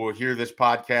that people will hear this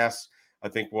podcast, I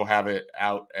think we'll have it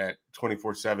out at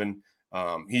 24/7.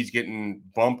 He's getting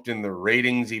bumped in the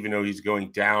ratings, even though he's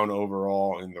going down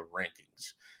overall in the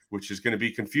rankings, which is going to be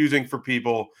confusing for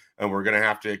people, and we're going to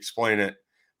have to explain it.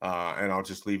 And I'll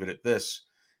just leave it at this.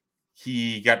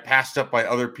 He got passed up by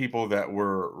other people that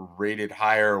were rated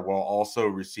higher while also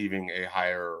receiving a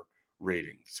higher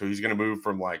rating. So he's going to move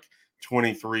from like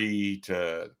 23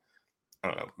 to,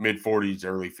 mid 40s,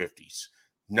 early 50s.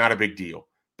 Not a big deal.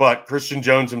 But Christian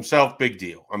Jones himself, big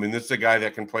deal. I mean, this is a guy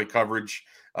that can play coverage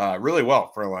really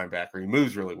well for a linebacker. He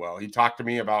moves really well. He talked to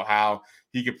me about how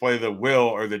he could play the Will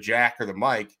or the Jack or the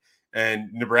Mike,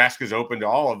 and Nebraska's open to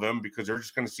all of them because they're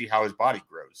just going to see how his body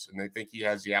grows. And they think he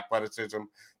has the athleticism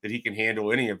that he can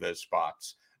handle any of those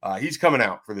spots. He's coming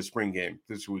out for the spring game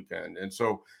this weekend. And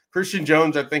so Christian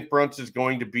Jones, I think Brunts is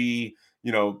going to be,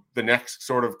 the next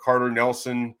sort of Carter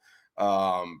Nelson,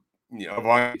 Von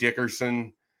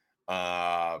Dickerson,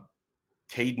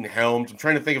 Caden Helms. I'm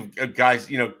trying to think of guys,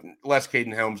 less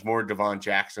Caden Helms, more Devon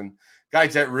Jackson,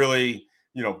 guys that really,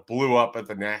 blew up at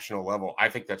the national level. I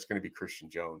think that's going to be Christian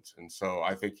Jones. And so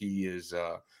I think he is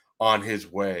on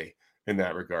his way in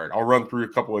that regard. I'll run through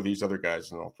a couple of these other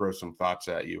guys and I'll throw some thoughts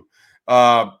at you.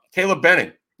 Caleb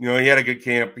Benning, he had a good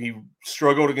camp. He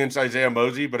struggled against Isaiah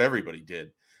Mosey, but everybody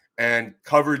did. And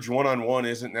coverage one-on-one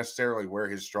isn't necessarily where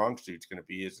his strong suit's going to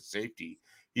be as a safety.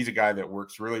 He's a guy that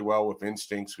works really well with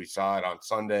instincts. We saw it on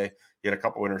Sunday. He had a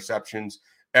couple interceptions.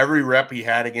 Every rep he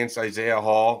had against Isaiah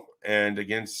Hall and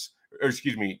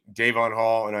Davon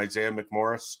Hall and Isaiah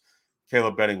McMorris,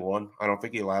 Caleb Benning won. I don't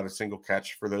think he allowed a single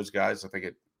catch for those guys. I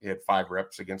think he had 5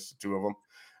 reps against the two of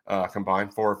them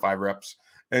combined, 4 or 5 reps.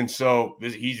 And so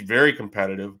he's very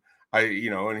competitive. And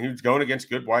he was going against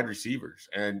good wide receivers.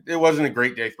 And it wasn't a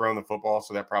great day throwing the football,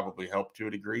 so that probably helped to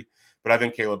a degree. But I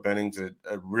think Caleb Benning's a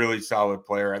really solid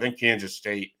player. I think Kansas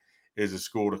State is a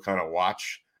school to kind of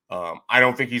watch. I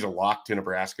don't think he's a lock to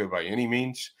Nebraska by any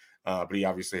means, but he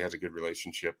obviously has a good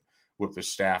relationship with the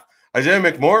staff. Isaiah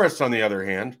McMorris, on the other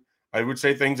hand, I would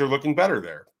say things are looking better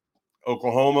there.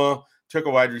 Oklahoma took a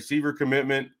wide receiver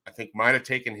commitment, I think might have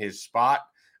taken his spot.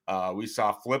 We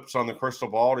saw flips on the crystal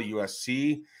ball to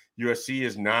USC. USC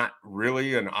is not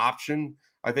really an option,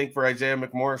 I think, for Isaiah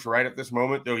McMorris right at this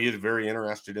moment, though he is very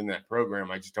interested in that program.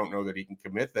 I just don't know that he can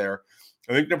commit there.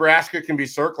 I think Nebraska can be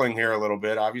circling here a little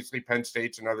bit. Obviously, Penn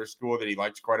State's another school that he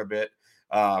likes quite a bit,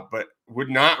 but would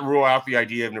not rule out the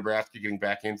idea of Nebraska getting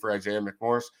back in for Isaiah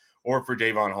McMorris or for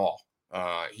Davon Hall.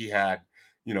 He had,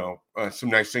 some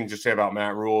nice things to say about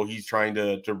Matt Rule. He's trying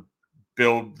to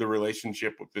build the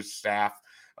relationship with this staff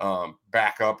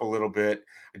back up a little bit.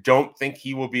 I don't think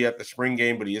he will be at the spring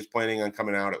game, but he is planning on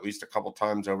coming out at least a couple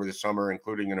times over the summer,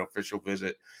 including an official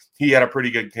visit. He had a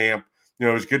pretty good camp. It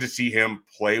was good to see him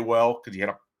play well because he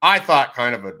had I thought,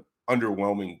 kind of an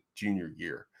underwhelming junior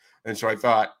year. And so I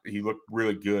thought he looked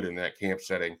really good in that camp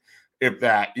setting. If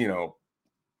that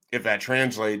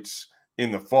translates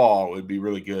in the fall, it would be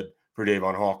really good for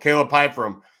Davon Hall. Caleb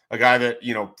Pyfrom, a guy that,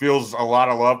 feels a lot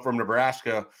of love from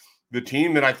Nebraska. The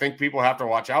team that I think people have to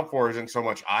watch out for isn't so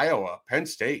much Iowa, Penn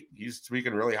State. He's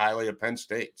speaking really highly of Penn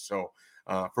State. So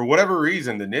for whatever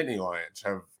reason, the Nittany Lions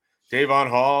have Davon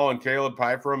Hall and Caleb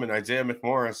Pyfrom and Isaiah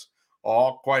McMorris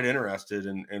all quite interested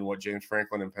in what James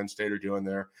Franklin and Penn State are doing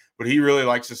there. But he really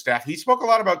likes the staff. He spoke a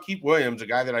lot about Keith Williams, a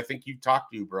guy that I think you've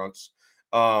talked to, Brunks.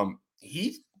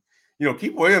 Keith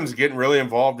Williams is getting really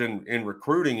involved in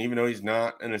recruiting, even though he's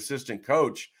not an assistant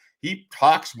coach. He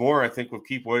talks more, I think, with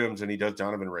Keith Williams than he does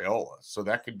Donovan Raiola. So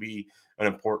that could be an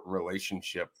important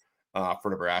relationship for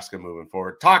Nebraska moving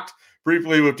forward. Talked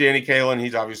briefly with Danny Kaelin.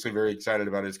 He's obviously very excited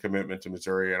about his commitment to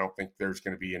Missouri. I don't think there's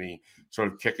going to be any sort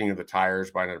of kicking of the tires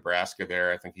by Nebraska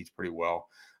there. I think he's pretty well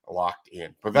locked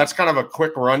in. But that's kind of a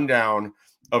quick rundown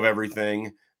of everything.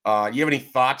 You have any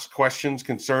thoughts, questions,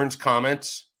 concerns,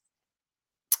 comments?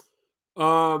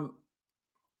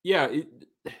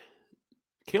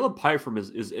 Caleb Pyfrom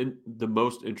is the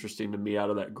most interesting to me out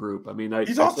of that group. I mean,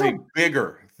 he's also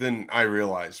bigger than I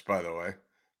realized, by the way.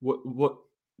 What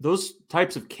those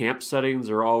types of camp settings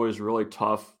are always really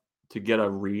tough to get a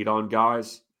read on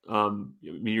guys. I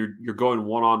mean, you're going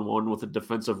one-on-one with a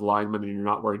defensive lineman and you're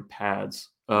not wearing pads.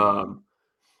 And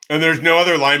there's no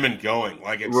other lineman going.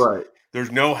 Like it's right.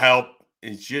 There's no help.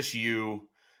 It's just you.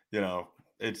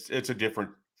 It's a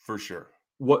different for sure.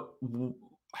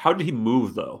 How did he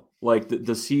move though? Like,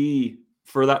 does he,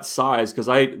 for that size? Because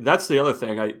that's the other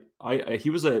thing. He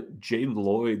was at Jaden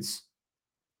Lloyd's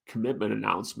commitment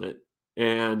announcement,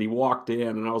 and he walked in,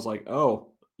 and I was like,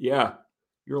 oh yeah,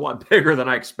 you're a lot bigger than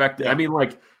I expected. Yeah. I mean,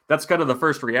 like, that's kind of the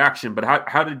first reaction. But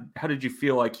how did you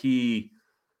feel like he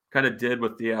kind of did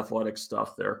with the athletic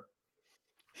stuff there?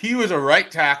 He was a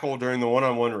right tackle during the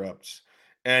one-on-one reps.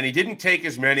 And he didn't take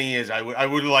as many as I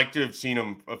would like to have seen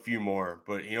him a few more,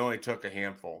 but he only took a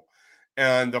handful.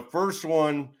 And the first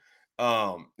one,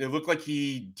 it looked like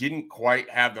he didn't quite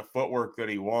have the footwork that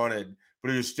he wanted,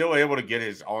 but he was still able to get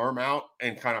his arm out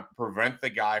and kind of prevent the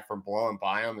guy from blowing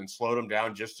by him and slowed him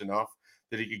down just enough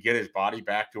that he could get his body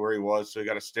back to where he was. So he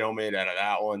got a stalemate out of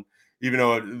that one, even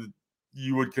though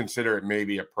you would consider it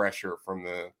maybe a pressure from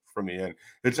the end.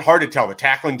 It's hard to tell. The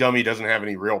tackling dummy doesn't have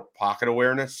any real pocket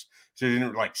awareness. So he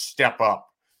didn't step up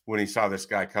when he saw this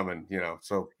guy coming,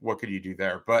 so what could you do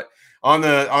there? But on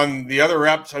the other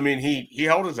reps, I mean, he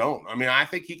held his own. I mean, I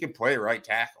think he can play right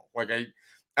tackle. Like I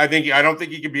don't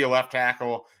think he could be a left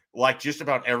tackle like just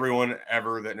about everyone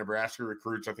ever that Nebraska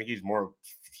recruits. I think he's more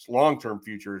long-term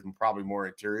future and probably more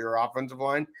interior offensive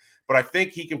line, but I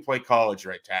think he can play college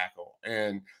right tackle.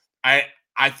 And I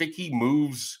think he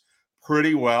moves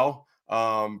pretty well.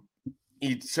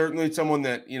 he's certainly someone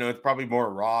that, it's probably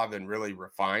more raw than really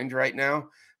refined right now,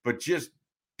 but just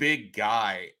big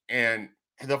guy. And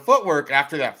the footwork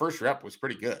after that first rep was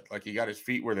pretty good. Like, he got his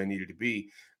feet where they needed to be.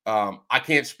 I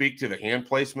can't speak to the hand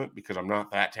placement because I'm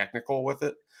not that technical with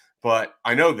it, but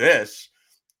I know this.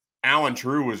 Alan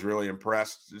True was really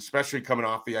impressed, especially coming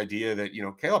off the idea that,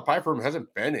 Caleb Pyfrom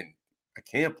hasn't been in a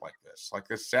camp like this. Like,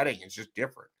 this setting is just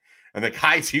different. And the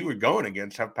guys he was going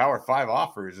against have Power 5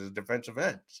 offers as defensive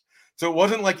ends. So it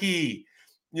wasn't like he,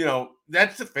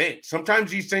 that's the thing. Sometimes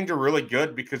these things are really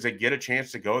good because they get a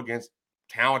chance to go against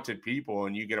talented people,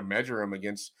 and you get to measure them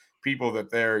against people that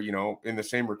they're, in the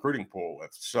same recruiting pool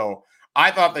with. So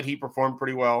I thought that he performed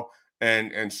pretty well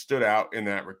and stood out in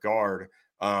that regard.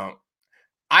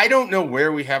 I don't know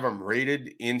where we have him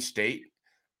rated in state.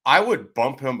 I would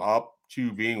bump him up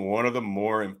to being one of the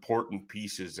more important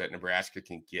pieces that Nebraska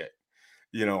can get.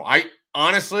 I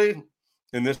honestly,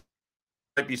 and this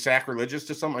might be sacrilegious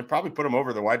to some, I'd probably put him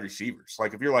over the wide receivers.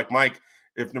 Like, if you're like Mike,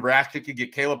 if Nebraska could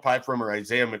get Caleb Pyfrom or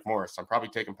Isaiah McMorris, I'm probably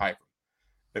taking Pyfrom.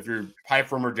 If you're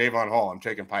Pyfrom or Davon Hall, I'm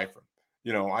taking Pyfrom.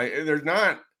 There's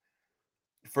not,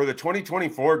 for the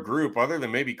 2024 group, other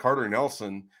than maybe Carter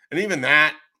Nelson, and even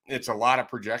that, it's a lot of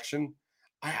projection.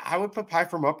 I would put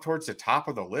Pyfrom up towards the top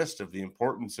of the list of the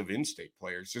importance of in-state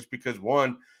players, just because,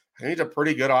 one, I think he's a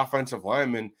pretty good offensive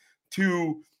lineman.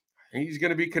 Two, he's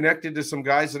going to be connected to some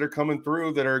guys that are coming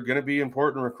through that are going to be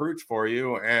important recruits for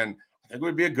you. And I think it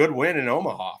would be a good win in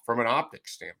Omaha from an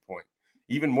optics standpoint,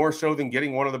 even more so than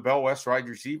getting one of the Bell West wide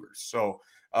receivers. So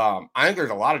I think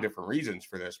there's a lot of different reasons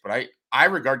for this, but I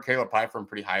regard Caleb Pyfrom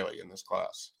pretty highly in this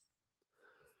class.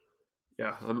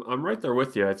 Yeah, I'm right there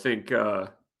with you. I think, and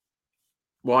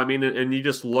you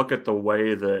just look at the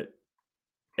way that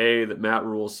Matt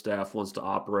Rule's staff wants to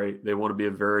operate. They want to be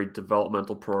a very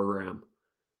developmental program,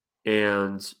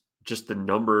 and just the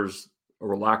numbers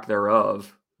or lack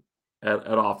thereof at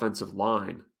offensive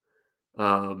line,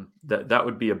 that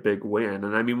would be a big win.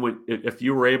 And I mean, if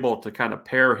you were able to kind of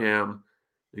pair him,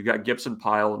 you got Gibson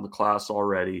Pyle in the class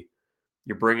already.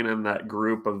 You're bringing in that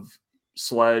group of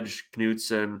Sledge,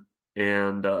 Knutson,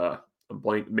 and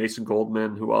Mason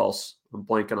Goldman. Who else? I'm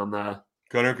blanking on that.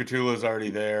 Gunnar Catula's already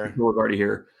there. Catula's already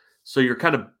here. So you're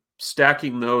kind of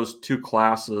stacking those two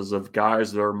classes of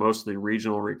guys that are mostly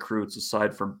regional recruits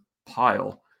aside from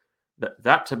Pyle.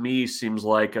 That to me seems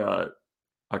like a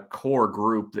core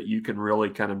group that you can really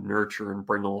kind of nurture and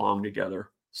bring along together.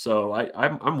 So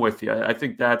I'm with you. I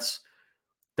think that's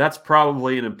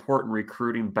probably an important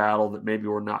recruiting battle that maybe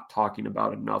we're not talking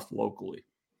about enough locally.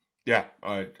 Yeah,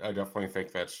 I definitely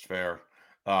think that's fair.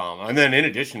 And then in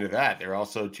addition to that, there are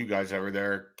also two guys that were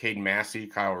there, Caden Massey,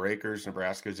 Kyle Rakers.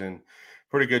 Nebraska's in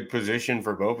pretty good position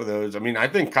for both of those. I mean, I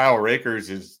think Kyle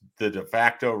Rakers is the de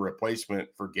facto replacement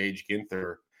for Gage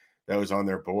Ginther that was on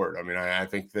their board. I mean, I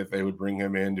think that they would bring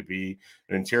him in to be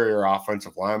an interior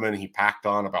offensive lineman. He packed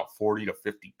on about 40 to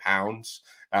 50 pounds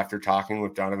after talking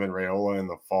with Donovan Raiola in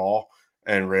the fall.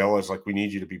 And Rayola's like, we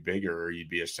need you to be bigger or you'd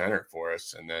be a center for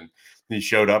us. And then he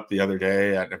showed up the other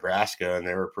day at Nebraska, and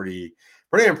they were pretty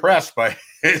impressed by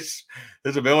his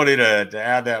ability to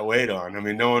add that weight on. I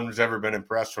mean, no one's ever been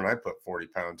impressed when I put 40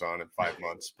 pounds on in 5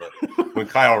 months, but when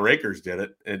Kyle Rakers did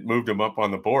it, it moved him up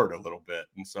on the board a little bit.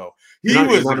 And so he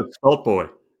was a felt boy.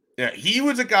 Yeah, he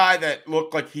was a guy that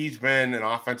looked like he's been an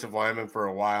offensive lineman for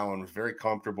a while and was very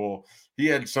comfortable. He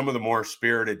had some of the more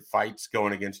spirited fights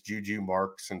going against Juju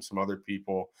Marks and some other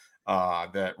people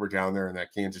that were down there in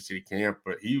that Kansas City camp,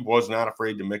 but he was not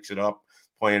afraid to mix it up,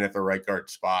 playing at the right guard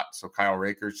spot. So Kyle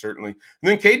Rakers certainly.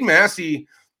 And then Caden Massey,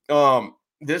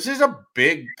 this is a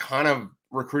big kind of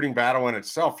recruiting battle in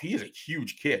itself. He is a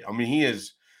huge kid. I mean, he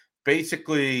is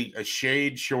basically a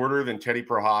shade shorter than Teddy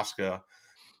Prohaska,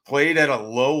 played at a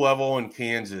low level in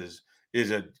Kansas,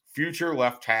 is a future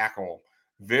left tackle,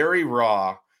 very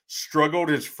raw, struggled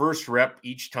his first rep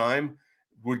each time,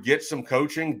 would get some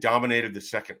coaching, dominated the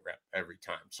second rep every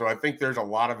time. So I think there's a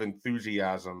lot of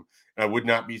enthusiasm, and I would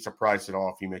not be surprised at all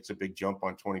if he makes a big jump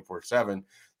on 24/7.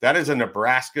 That is a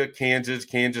Nebraska, Kansas,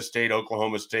 Kansas State,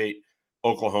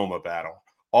 Oklahoma battle.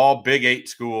 All Big 8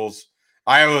 schools.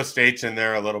 Iowa State's in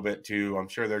there a little bit too. I'm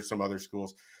sure there's some other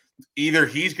schools. Either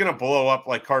he's going to blow up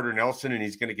like Carter Nelson and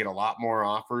he's going to get a lot more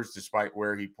offers despite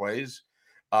where he plays,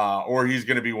 or he's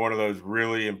going to be one of those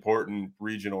really important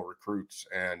regional recruits.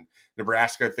 And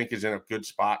Nebraska, I think, is in a good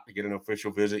spot to get an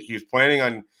official visit. He was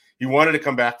he wanted to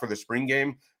come back for the spring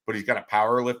game, but he's got a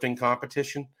powerlifting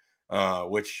competition,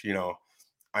 which,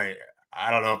 I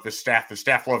don't know if the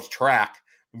staff loves track.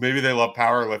 Maybe they love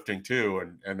powerlifting too.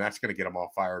 And that's going to get them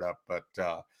all fired up. But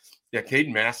yeah,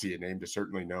 Caden Massey, a name to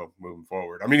certainly know moving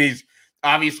forward. I mean,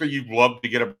 obviously you'd love to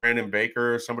get a Brandon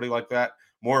Baker or somebody like that.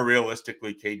 More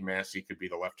realistically, Cade Massey could be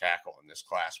the left tackle in this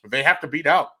class, but they have to beat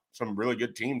out some really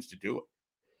good teams to do it.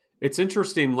 It's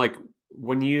interesting, like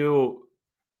when you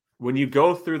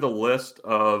go through the list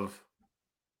of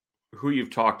who you've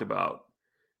talked about,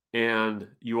 and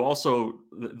you also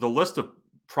the list of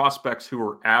prospects who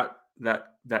are at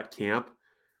that camp,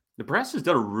 Nebraska's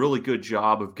done a really good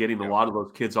job of getting a lot of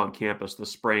those kids on campus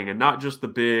this spring, and not just the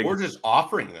big. We're just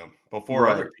offering them before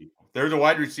other people. There's a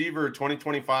wide receiver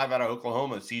 2025 out of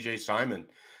Oklahoma, CJ Simon.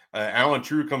 Alan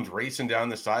True comes racing down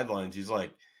the sidelines. He's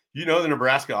like, the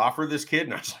Nebraska offered this kid?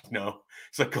 And I was like, no.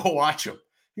 He's like, go watch him.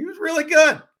 He was really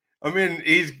good. I mean,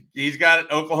 he's got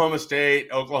Oklahoma State.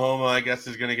 Oklahoma, I guess,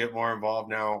 is going to get more involved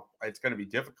now. It's going to be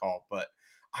difficult, but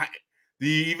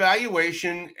the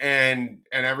evaluation and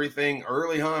everything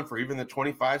early on for even the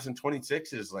 25s and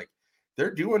 26s, like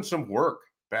they're doing some work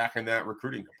back in that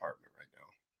recruiting department right now.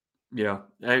 Yeah,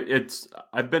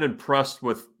 I've been impressed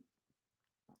with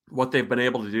what they've been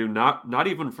able to do. Not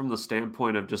even from the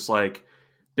standpoint of just like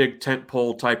big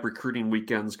tentpole type recruiting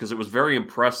weekends, because it was very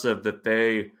impressive that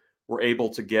they were able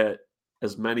to get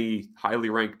as many highly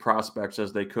ranked prospects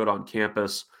as they could on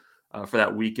campus for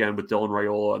that weekend with Dylan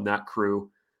Raiola and that crew.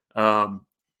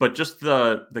 But just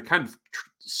the kind of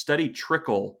steady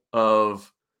trickle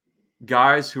of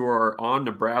guys who are on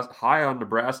high on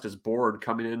Nebraska's board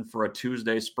coming in for a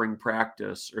Tuesday spring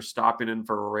practice or stopping in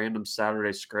for a random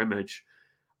Saturday scrimmage.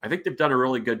 I think they've done a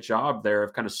really good job there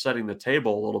of kind of setting the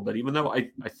table a little bit, even though I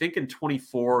think in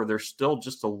 24, they're still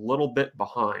just a little bit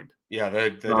behind. Yeah, they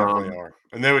definitely are.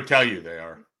 And they would tell you they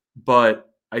are. But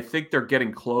I think they're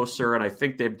getting closer, and I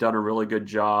think they've done a really good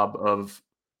job of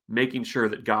making sure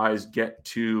that guys get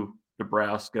to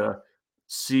Nebraska,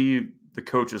 see the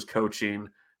coaches coaching,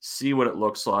 see what it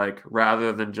looks like,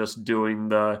 rather than just doing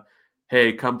the,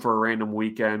 hey, come for a random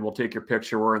weekend, we'll take your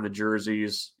picture wearing the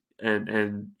jerseys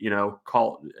and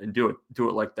call and do it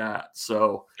like that.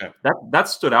 So that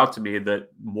stood out to me, that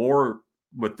more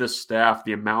with this staff,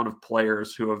 the amount of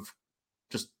players who have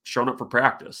just shown up for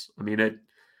practice. I mean, it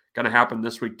going to happen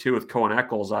this week too with Cohen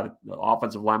Eccles, out of the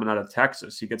offensive lineman out of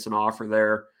Texas. He gets an offer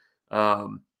there.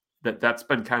 That's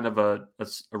been kind of a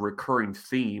recurring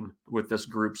theme with this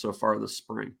group so far this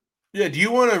spring. Yeah. Do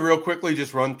you want to real quickly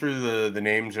just run through the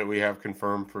names that we have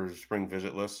confirmed for spring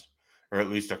visit lists, or at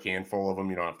least a handful of them?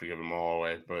 You don't have to give them all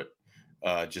away, but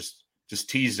just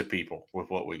tease the people with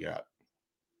what we got.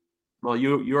 Well,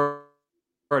 you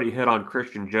already hit on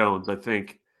Christian Jones. I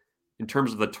think in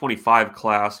terms of the 25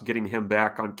 class, getting him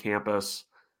back on campus,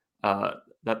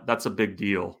 that's a big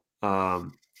deal.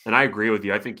 And I agree with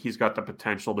you. I think he's got the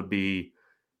potential to be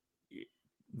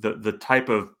the type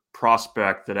of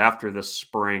prospect that after this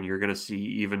spring, you're going to see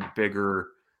even bigger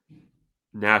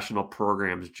national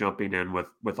programs jumping in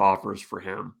with offers for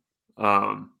him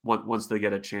once they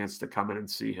get a chance to come in and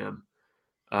see him.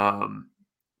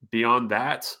 Beyond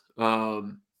that,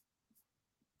 pull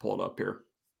it up here.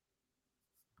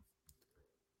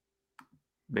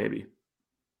 Maybe.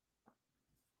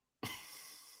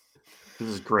 This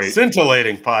is great.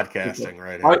 Scintillating podcasting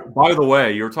right here. By the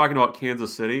way, you were talking about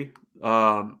Kansas City.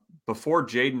 Before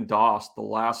Jaden Doss, the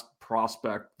last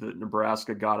prospect that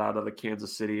Nebraska got out of the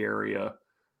Kansas City area,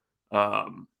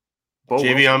 Javion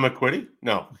McQuitty?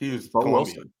 No, he was Bo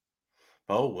Wilson.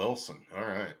 Bo Wilson. All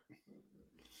right.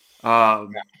 All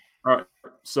right.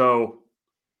 So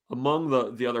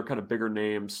among the other kind of bigger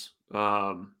names,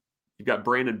 you've got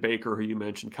Brandon Baker, who you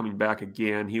mentioned, coming back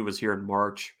again. He was here in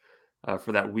March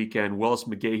for that weekend. Willis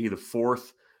McGahee the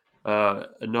fourth,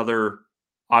 another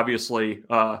obviously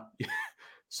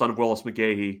son of Willis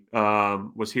McGahee,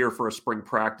 was here for a spring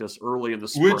practice early in the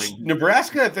spring. Which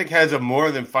Nebraska, I think, has a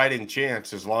more than fighting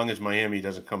chance as long as Miami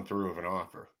doesn't come through with an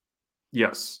offer.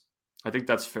 Yes, I think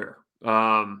that's fair.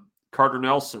 Carter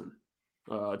Nelson,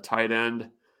 tight end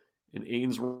in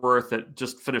Ainsworth, that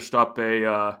just finished up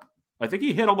I think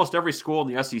he hit almost every school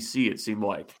in the SEC, it seemed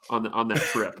like, on that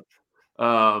trip.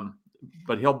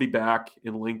 But he'll be back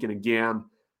in Lincoln again.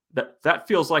 That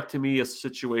feels like to me a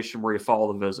situation where you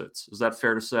follow the visits. Is that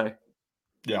fair to say?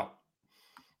 Yeah.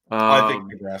 I think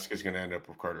Nebraska is going to end up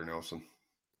with Carter Nelson.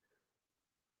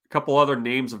 A couple other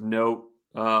names of note.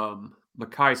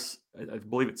 Makai, I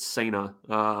believe it's Sena,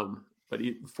 but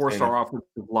he four-star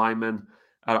offensive lineman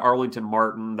out of Arlington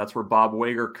Martin. That's where Bob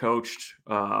Wager coached.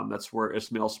 That's where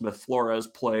Ismail Smith-Flores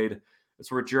played.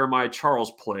 That's where Jeremiah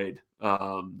Charles played.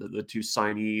 The two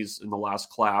signees in the last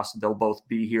class. They'll both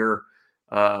be here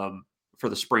for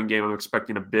the spring game. I'm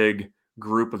expecting a big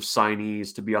group of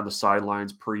signees to be on the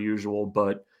sidelines per usual,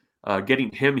 but getting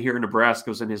him here in Nebraska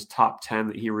was in his top 10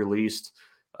 that he released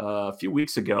a few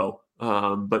weeks ago.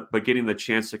 but getting the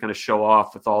chance to kind of show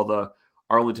off with all the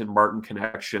Arlington Martin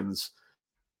connections,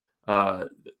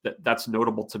 that's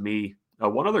notable to me.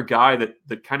 One other guy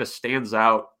that kind of stands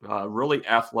out, really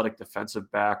athletic defensive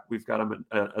back. We've got him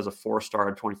as a 4-star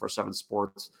at 247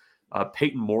 Sports.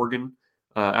 Peyton Morgan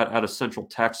out of Central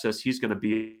Texas. He's going to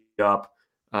be up.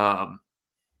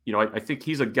 I think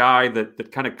he's a guy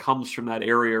that kind of comes from that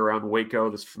area around Waco,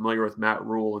 that's familiar with Matt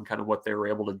Rule and kind of what they were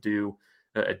able to do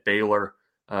at Baylor.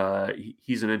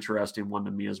 He's an interesting one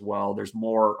to me as well. There's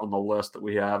more on the list that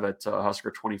we have at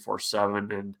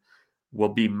Husker247, and will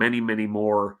be many, many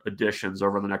more additions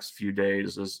over the next few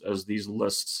days as these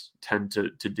lists tend to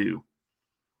do.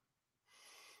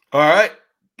 All right.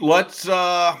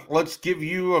 Let's give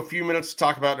you a few minutes to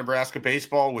talk about Nebraska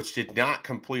baseball, which did not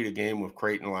complete a game with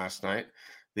Creighton last night.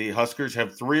 The Huskers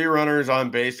have 3 runners on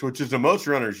base, which is the most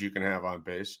runners you can have on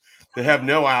base. They have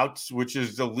no outs, which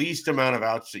is the least amount of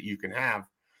outs that you can have.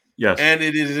 Yes. And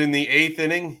it is in the 8th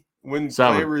inning when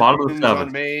play resumes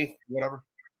on May, whatever.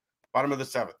 Bottom of the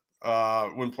 7th.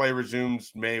 When play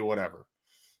resumes May, whatever.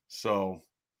 So,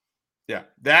 yeah,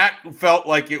 that felt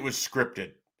like it was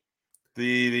scripted.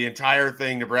 The entire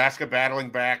thing, Nebraska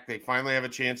battling back. They finally have a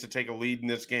chance to take a lead in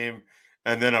this game,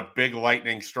 and then a big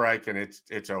lightning strike, and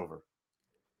it's over.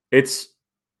 It's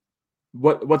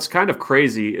what's kind of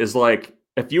crazy is, like,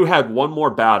 if you had one more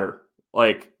batter,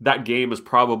 like, that game is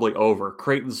probably over.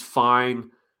 Creighton's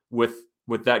fine with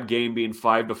that game being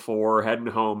 5-4, heading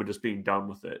home and just being done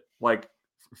with it. Like,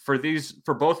 for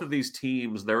both of these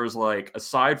teams, there was, like,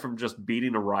 aside from just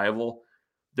beating a rival,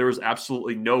 there was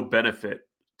absolutely no benefit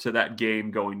to that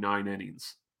game going 9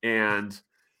 innings, and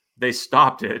they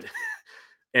stopped it.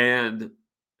 And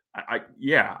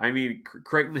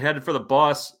Creighton headed for the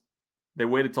bus. They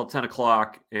waited till 10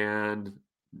 o'clock, and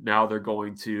now they're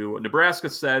going to. Nebraska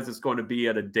says it's going to be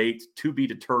at a date to be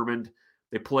determined.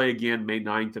 They play again May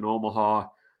 9th in Omaha.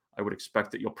 I would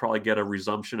expect that you'll probably get a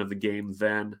resumption of the game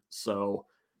then. So,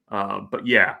 but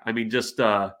yeah, I mean, just,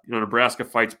 Nebraska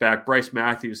fights back. Bryce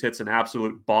Matthews hits an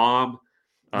absolute bomb.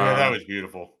 Yeah, that was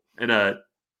beautiful. And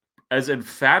as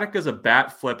emphatic as a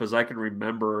bat flip as I can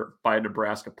remember by a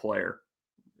Nebraska player.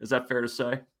 Is that fair to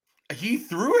say? He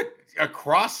threw it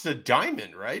across the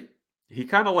diamond, right? He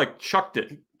kind of like chucked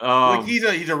it. Like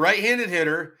he's a right-handed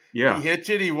hitter. Yeah. He hits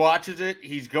it. He watches it.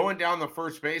 He's going down the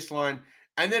first baseline,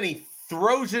 and then he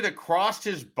throws it across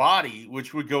his body,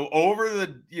 which would go over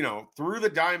through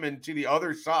the diamond to the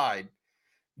other side.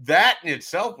 That in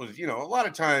itself was, a lot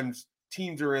of times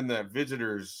teams are in the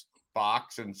visitors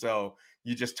box, and so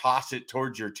you just toss it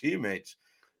towards your teammates.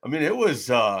 I mean, it was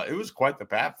quite the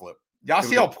bat flip.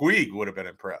 Yasiel Puig would have been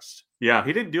impressed. Yeah,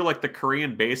 he didn't do like the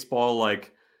Korean baseball,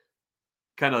 like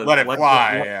kind of let it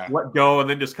fly, let go, and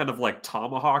then just kind of like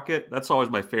tomahawk it. That's always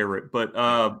my favorite. But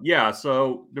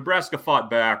so Nebraska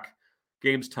fought back.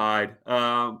 Game's tied.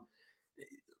 I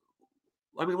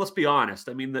mean, let's be honest.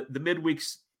 I mean, the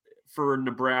midweeks for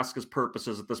Nebraska's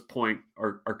purposes at this point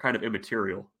are kind of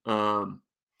immaterial.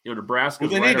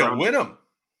 Nebraska's they need to win them.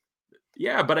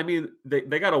 Yeah, but I mean,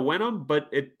 they got to win them, but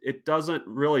it doesn't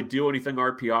really do anything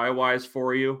RPI wise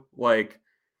for you. Like,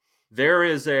 there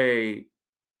is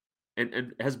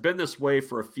and has been this way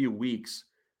for a few weeks.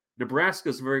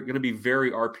 Nebraska's going to be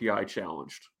very RPI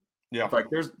challenged. Yeah, like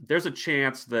there's a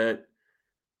chance that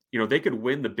they could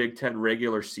win the Big Ten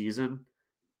regular season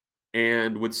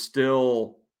and would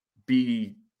still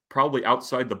be probably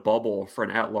outside the bubble for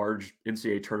an at-large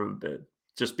NCAA tournament bid,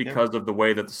 just because of the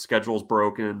way that the schedule's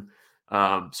broken.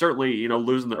 Certainly,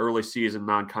 losing the early season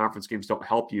non-conference games don't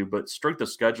help you, but strength of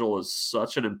schedule is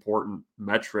such an important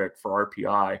metric for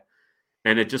RPI,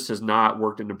 and it just has not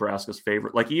worked in Nebraska's favor.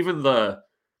 Like even the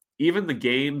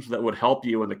games that would help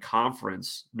you in the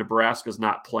conference, Nebraska's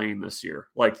not playing this year.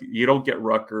 Like, you don't get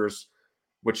Rutgers,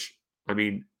 which, I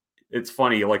mean, it's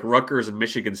funny. Like, Rutgers and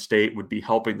Michigan State would be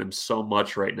helping them so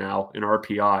much right now in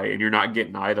RPI, and you're not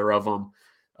getting either of them.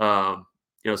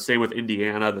 Same with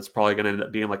Indiana. That's probably going to end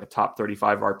up being like a top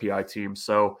 35 RPI team.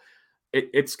 So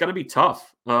it's going to be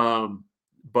tough.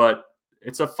 But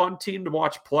it's a fun team to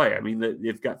watch play. I mean,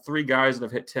 they've got 3 guys that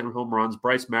have hit 10 home runs.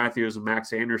 Bryce Matthews and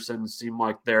Max Anderson seem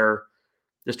like they're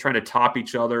just trying to top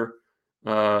each other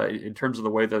in terms of the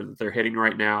way that they're hitting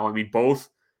right now. I mean, both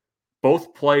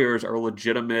players are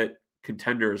legitimate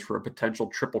contenders for a potential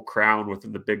triple crown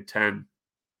within the Big Ten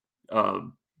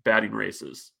batting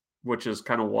races, which is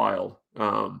kind of wild.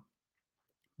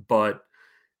 But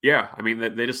yeah, I mean,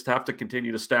 they just have to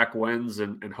continue to stack wins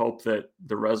and hope that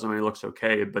the resume looks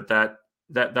okay. But that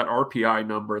RPI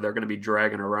number, they're going to be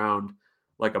dragging around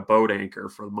like a boat anchor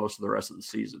for most of the rest of the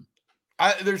season.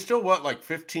 There's still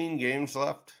 15 games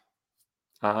left?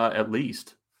 At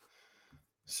least.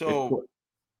 So,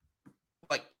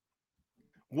 like,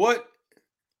 what?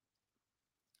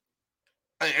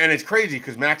 And it's crazy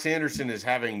because Max Anderson is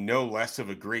having no less of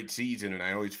a great season, and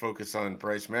I always focus on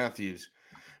Bryce Matthews.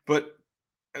 But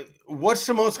what's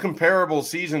the most comparable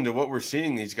season to what we're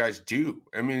seeing these guys do?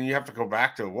 I mean, you have to go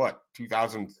back to what,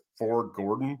 2004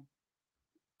 Gordon?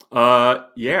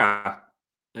 Yeah.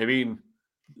 I mean,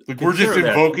 like we're just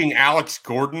invoking Alex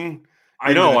Gordon.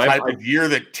 I know. The type of year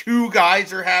that two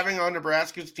guys are having on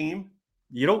Nebraska's team.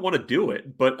 You don't want to do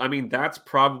it, but I mean, that's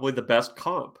probably the best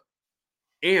comp.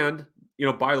 And,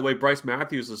 by the way, Bryce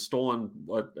Matthews has stolen,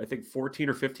 I think 14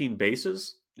 or 15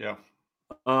 bases. Yeah.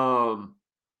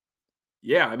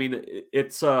 Yeah, I mean,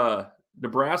 it's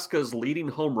Nebraska's leading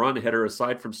home run hitter,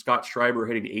 aside from Scott Schreiber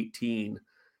hitting 18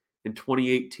 in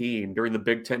 2018 during the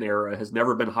Big Ten era, has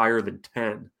never been higher than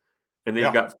 10. And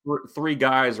they've got three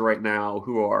guys right now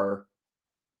who are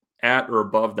at or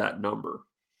above that number.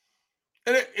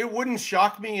 And it wouldn't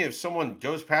shock me if someone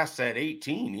goes past that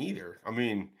 18 either. I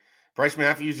mean, Bryce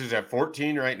Matthews is at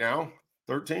 14 right now.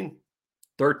 13?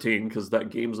 13, because that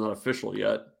game's not official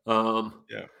yet. Yeah.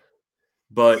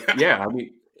 But, yeah, I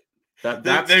mean,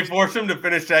 they force him to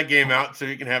finish that game out so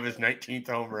he can have his 19th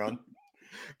home run.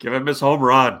 Give him his home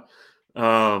run.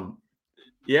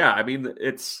 Yeah, I mean,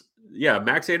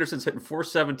 Max Anderson's hitting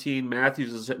 417.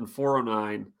 Matthews is hitting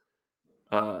 409.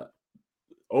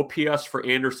 OPS for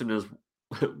Anderson is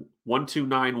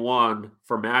 1291.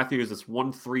 For Matthews, it's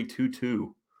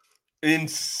 1322.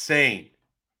 Insane.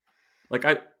 Like,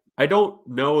 I don't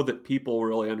know that people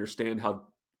really understand how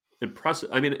impressive.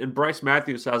 I mean, and Bryce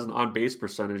Matthews has an on-base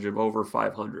percentage of over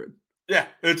 500. Yeah,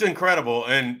 it's incredible.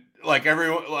 And like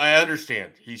everyone, I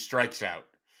understand he strikes out.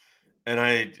 And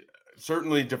I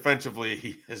certainly defensively,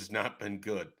 he has not been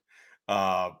good.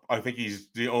 I think he's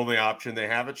the only option they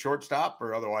have at shortstop,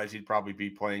 or otherwise he'd probably be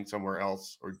playing somewhere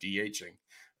else or DHing.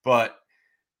 But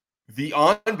the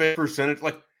on-base percentage,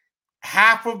 like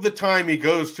half of the time he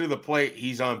goes to the plate,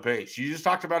 he's on base. You just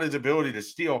talked about his ability to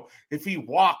steal. If he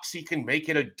walks, he can make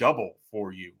it a double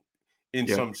for you in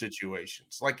some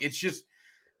situations. Like it's just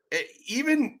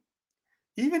even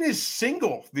his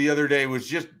single the other day was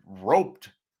just roped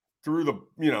through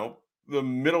the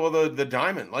middle of the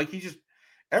diamond. Like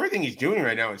everything he's doing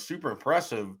right now is super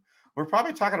impressive. We're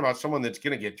probably talking about someone that's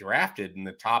going to get drafted in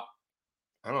the top,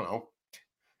 I don't know,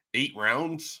 8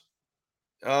 rounds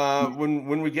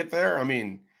when we get there. I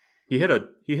mean, he hit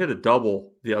a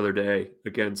double the other day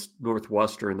against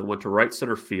Northwestern that went to right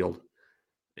center field,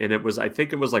 and I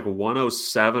think it was like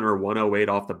 107 or 108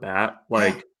 off the bat.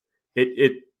 Like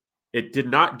it did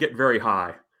not get very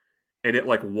high, and it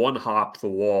like one hopped the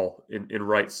wall in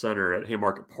right center at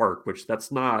Haymarket Park, which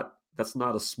that's not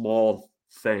a small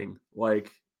thing.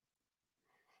 Like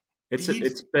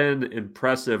it's been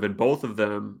impressive, and both of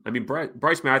them. I mean,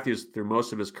 Bryce Matthews through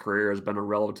most of his career has been a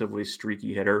relatively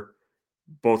streaky hitter,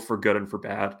 both for good and for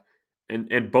bad.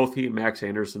 And both he and Max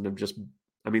Anderson have just,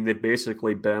 I mean, they've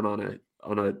basically been on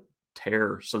a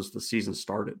tear since the season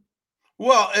started.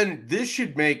 Well, and this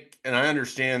should make, and I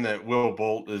understand that Will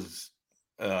Bolt is,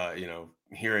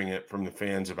 hearing it from the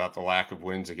fans about the lack of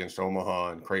wins against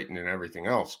Omaha and Creighton and everything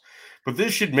else. But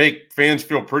this should make fans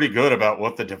feel pretty good about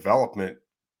what the development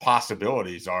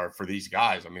possibilities are for these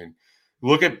guys. I mean,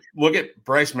 look at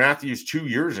Bryce Matthews 2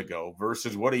 years ago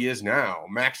versus what he is now.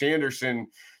 Max Anderson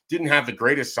didn't have the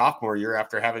greatest sophomore year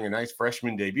after having a nice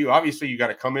freshman debut. Obviously, you got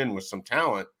to come in with some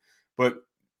talent, but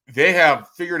they have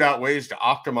figured out ways to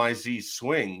optimize these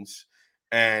swings,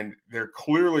 and they're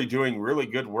clearly doing really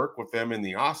good work with them in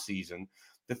the offseason,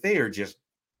 that they are just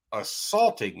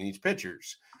assaulting these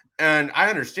pitchers. And I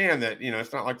understand that,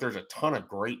 it's not like there's a ton of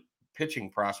great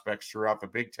pitching prospects throughout the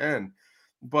Big Ten,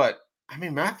 but I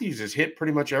mean, Matthews has hit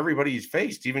pretty much everybody he's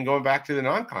faced, even going back to the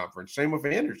non-conference. Same with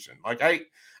Anderson. Like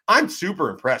I'm super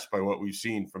impressed by what we've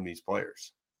seen from these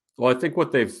players. Well, I think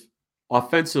what they've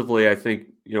offensively, I think,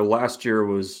 last year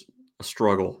was a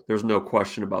struggle. There's no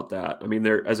question about that. I mean,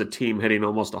 they're as a team hitting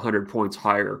almost 100 points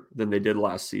higher than they did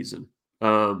last season.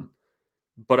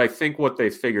 But I think what they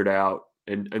figured out,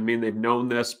 and I mean, they've known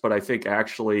this, but I think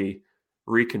actually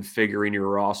reconfiguring your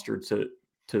roster to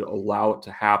allow it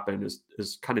to happen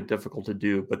is kind of difficult to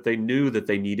do. But they knew that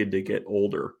they needed to get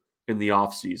older in the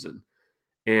offseason.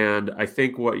 And I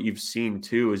think what you've seen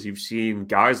too is you've seen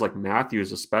guys like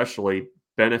Matthews especially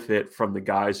benefit from the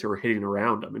guys who are hitting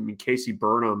around him. I mean, Casey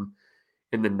Burnham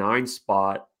in the 9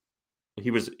 spot, he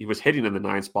was hitting in the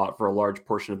 9 spot for a large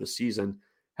portion of the season,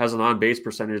 has an on-base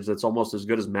percentage that's almost as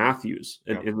good as Matthews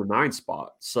in the 9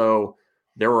 spot. So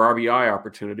there were RBI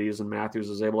opportunities, and Matthews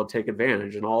was able to take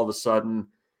advantage. And all of a sudden,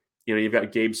 you've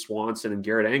got Gabe Swanson and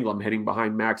Garrett Anglem hitting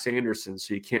behind Max Anderson,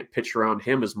 so you can't pitch around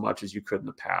him as much as you could in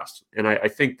the past. And I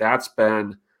think that's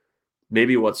been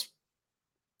maybe what's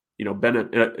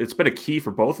it's been a key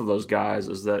for both of those guys,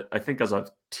 is that I think as a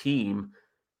team,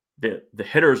 the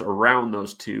hitters around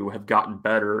those two have gotten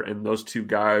better, and those two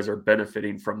guys are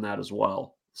benefiting from that as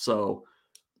well. So,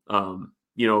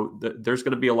 there's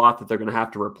going to be a lot that they're going to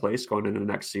have to replace going into the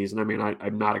next season. I mean,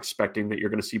 I'm not expecting that you're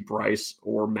going to see Bryce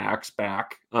or Max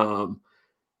back. And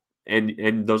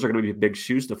those are going to be big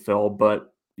shoes to fill.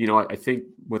 But, I think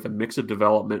with a mix of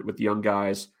development with young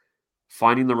guys,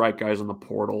 finding the right guys in the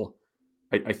portal,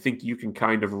 I think you can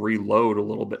kind of reload a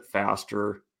little bit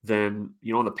faster than,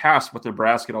 in the past with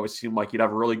Nebraska. It always seemed like you'd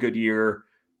have a really good year,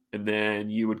 and then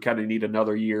you would kind of need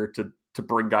another year to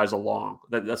bring guys along.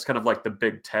 That's kind of like the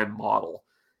Big Ten model.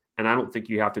 And I don't think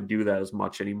you have to do that as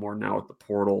much anymore now with the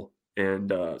portal,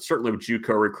 and certainly with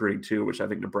JUCO recruiting too, which I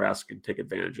think Nebraska can take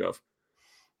advantage of.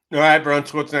 All right,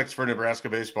 Brunch, what's next for Nebraska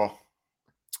baseball?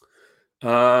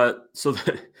 So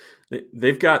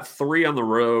they've got 3 on the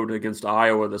road against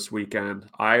Iowa this weekend.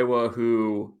 Iowa,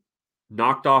 who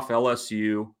knocked off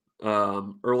LSU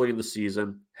early in the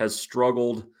season, has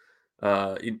struggled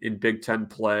in Big Ten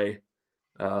play.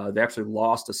 They actually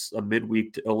lost a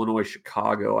midweek to Illinois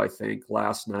Chicago, I think,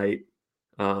 last night.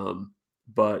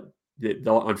 But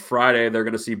on Friday, they're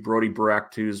going to see Brody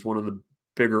Brecht, who's one of the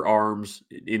bigger arms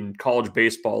in college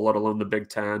baseball, let alone the Big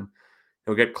Ten.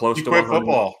 He'll get close to 100.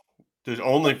 Football. There's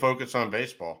only focus on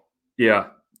baseball. Yeah.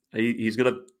 He's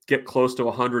going to get close to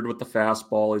 100 with the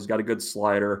fastball. He's got a good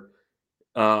slider.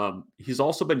 He's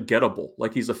also been gettable.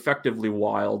 Like, he's effectively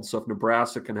wild. So if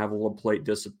Nebraska can have a little plate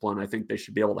discipline, I think they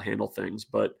should be able to handle things.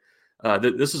 But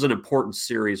this is an important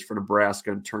series for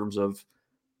Nebraska in terms of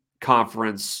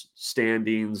conference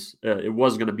standings. It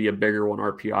was going to be a bigger one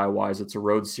RPI wise. It's a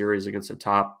road series against a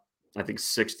top, I think,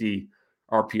 60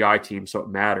 RPI team. So it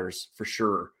matters for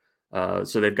sure.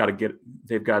 So they've got to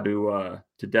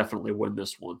definitely win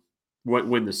this one,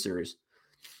 win this series.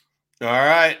 All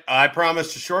right. I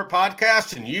promised a short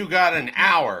podcast, and you got an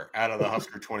hour out of the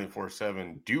Husker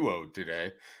 24/7 duo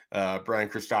today. Brian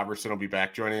Christopherson will be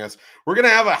back joining us. We're going to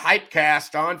have a hype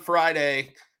cast on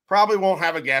Friday. Probably won't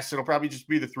have a guest. It'll probably just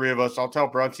be the 3 of us. I'll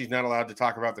tell Brunch he's not allowed to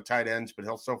talk about the tight ends, but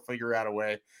he'll still figure out a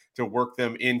way to work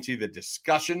them into the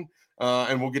discussion.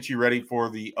 And we'll get you ready for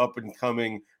the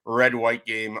up-and-coming red-white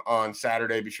game on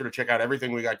Saturday. Be sure to check out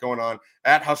everything we got going on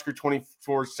at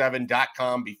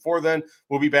Husker247.com. Before then,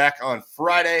 we'll be back on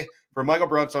Friday. For Michael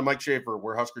Brunch, I'm Mike Schaefer.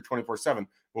 We're Husker 24/7.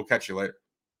 We'll catch you later.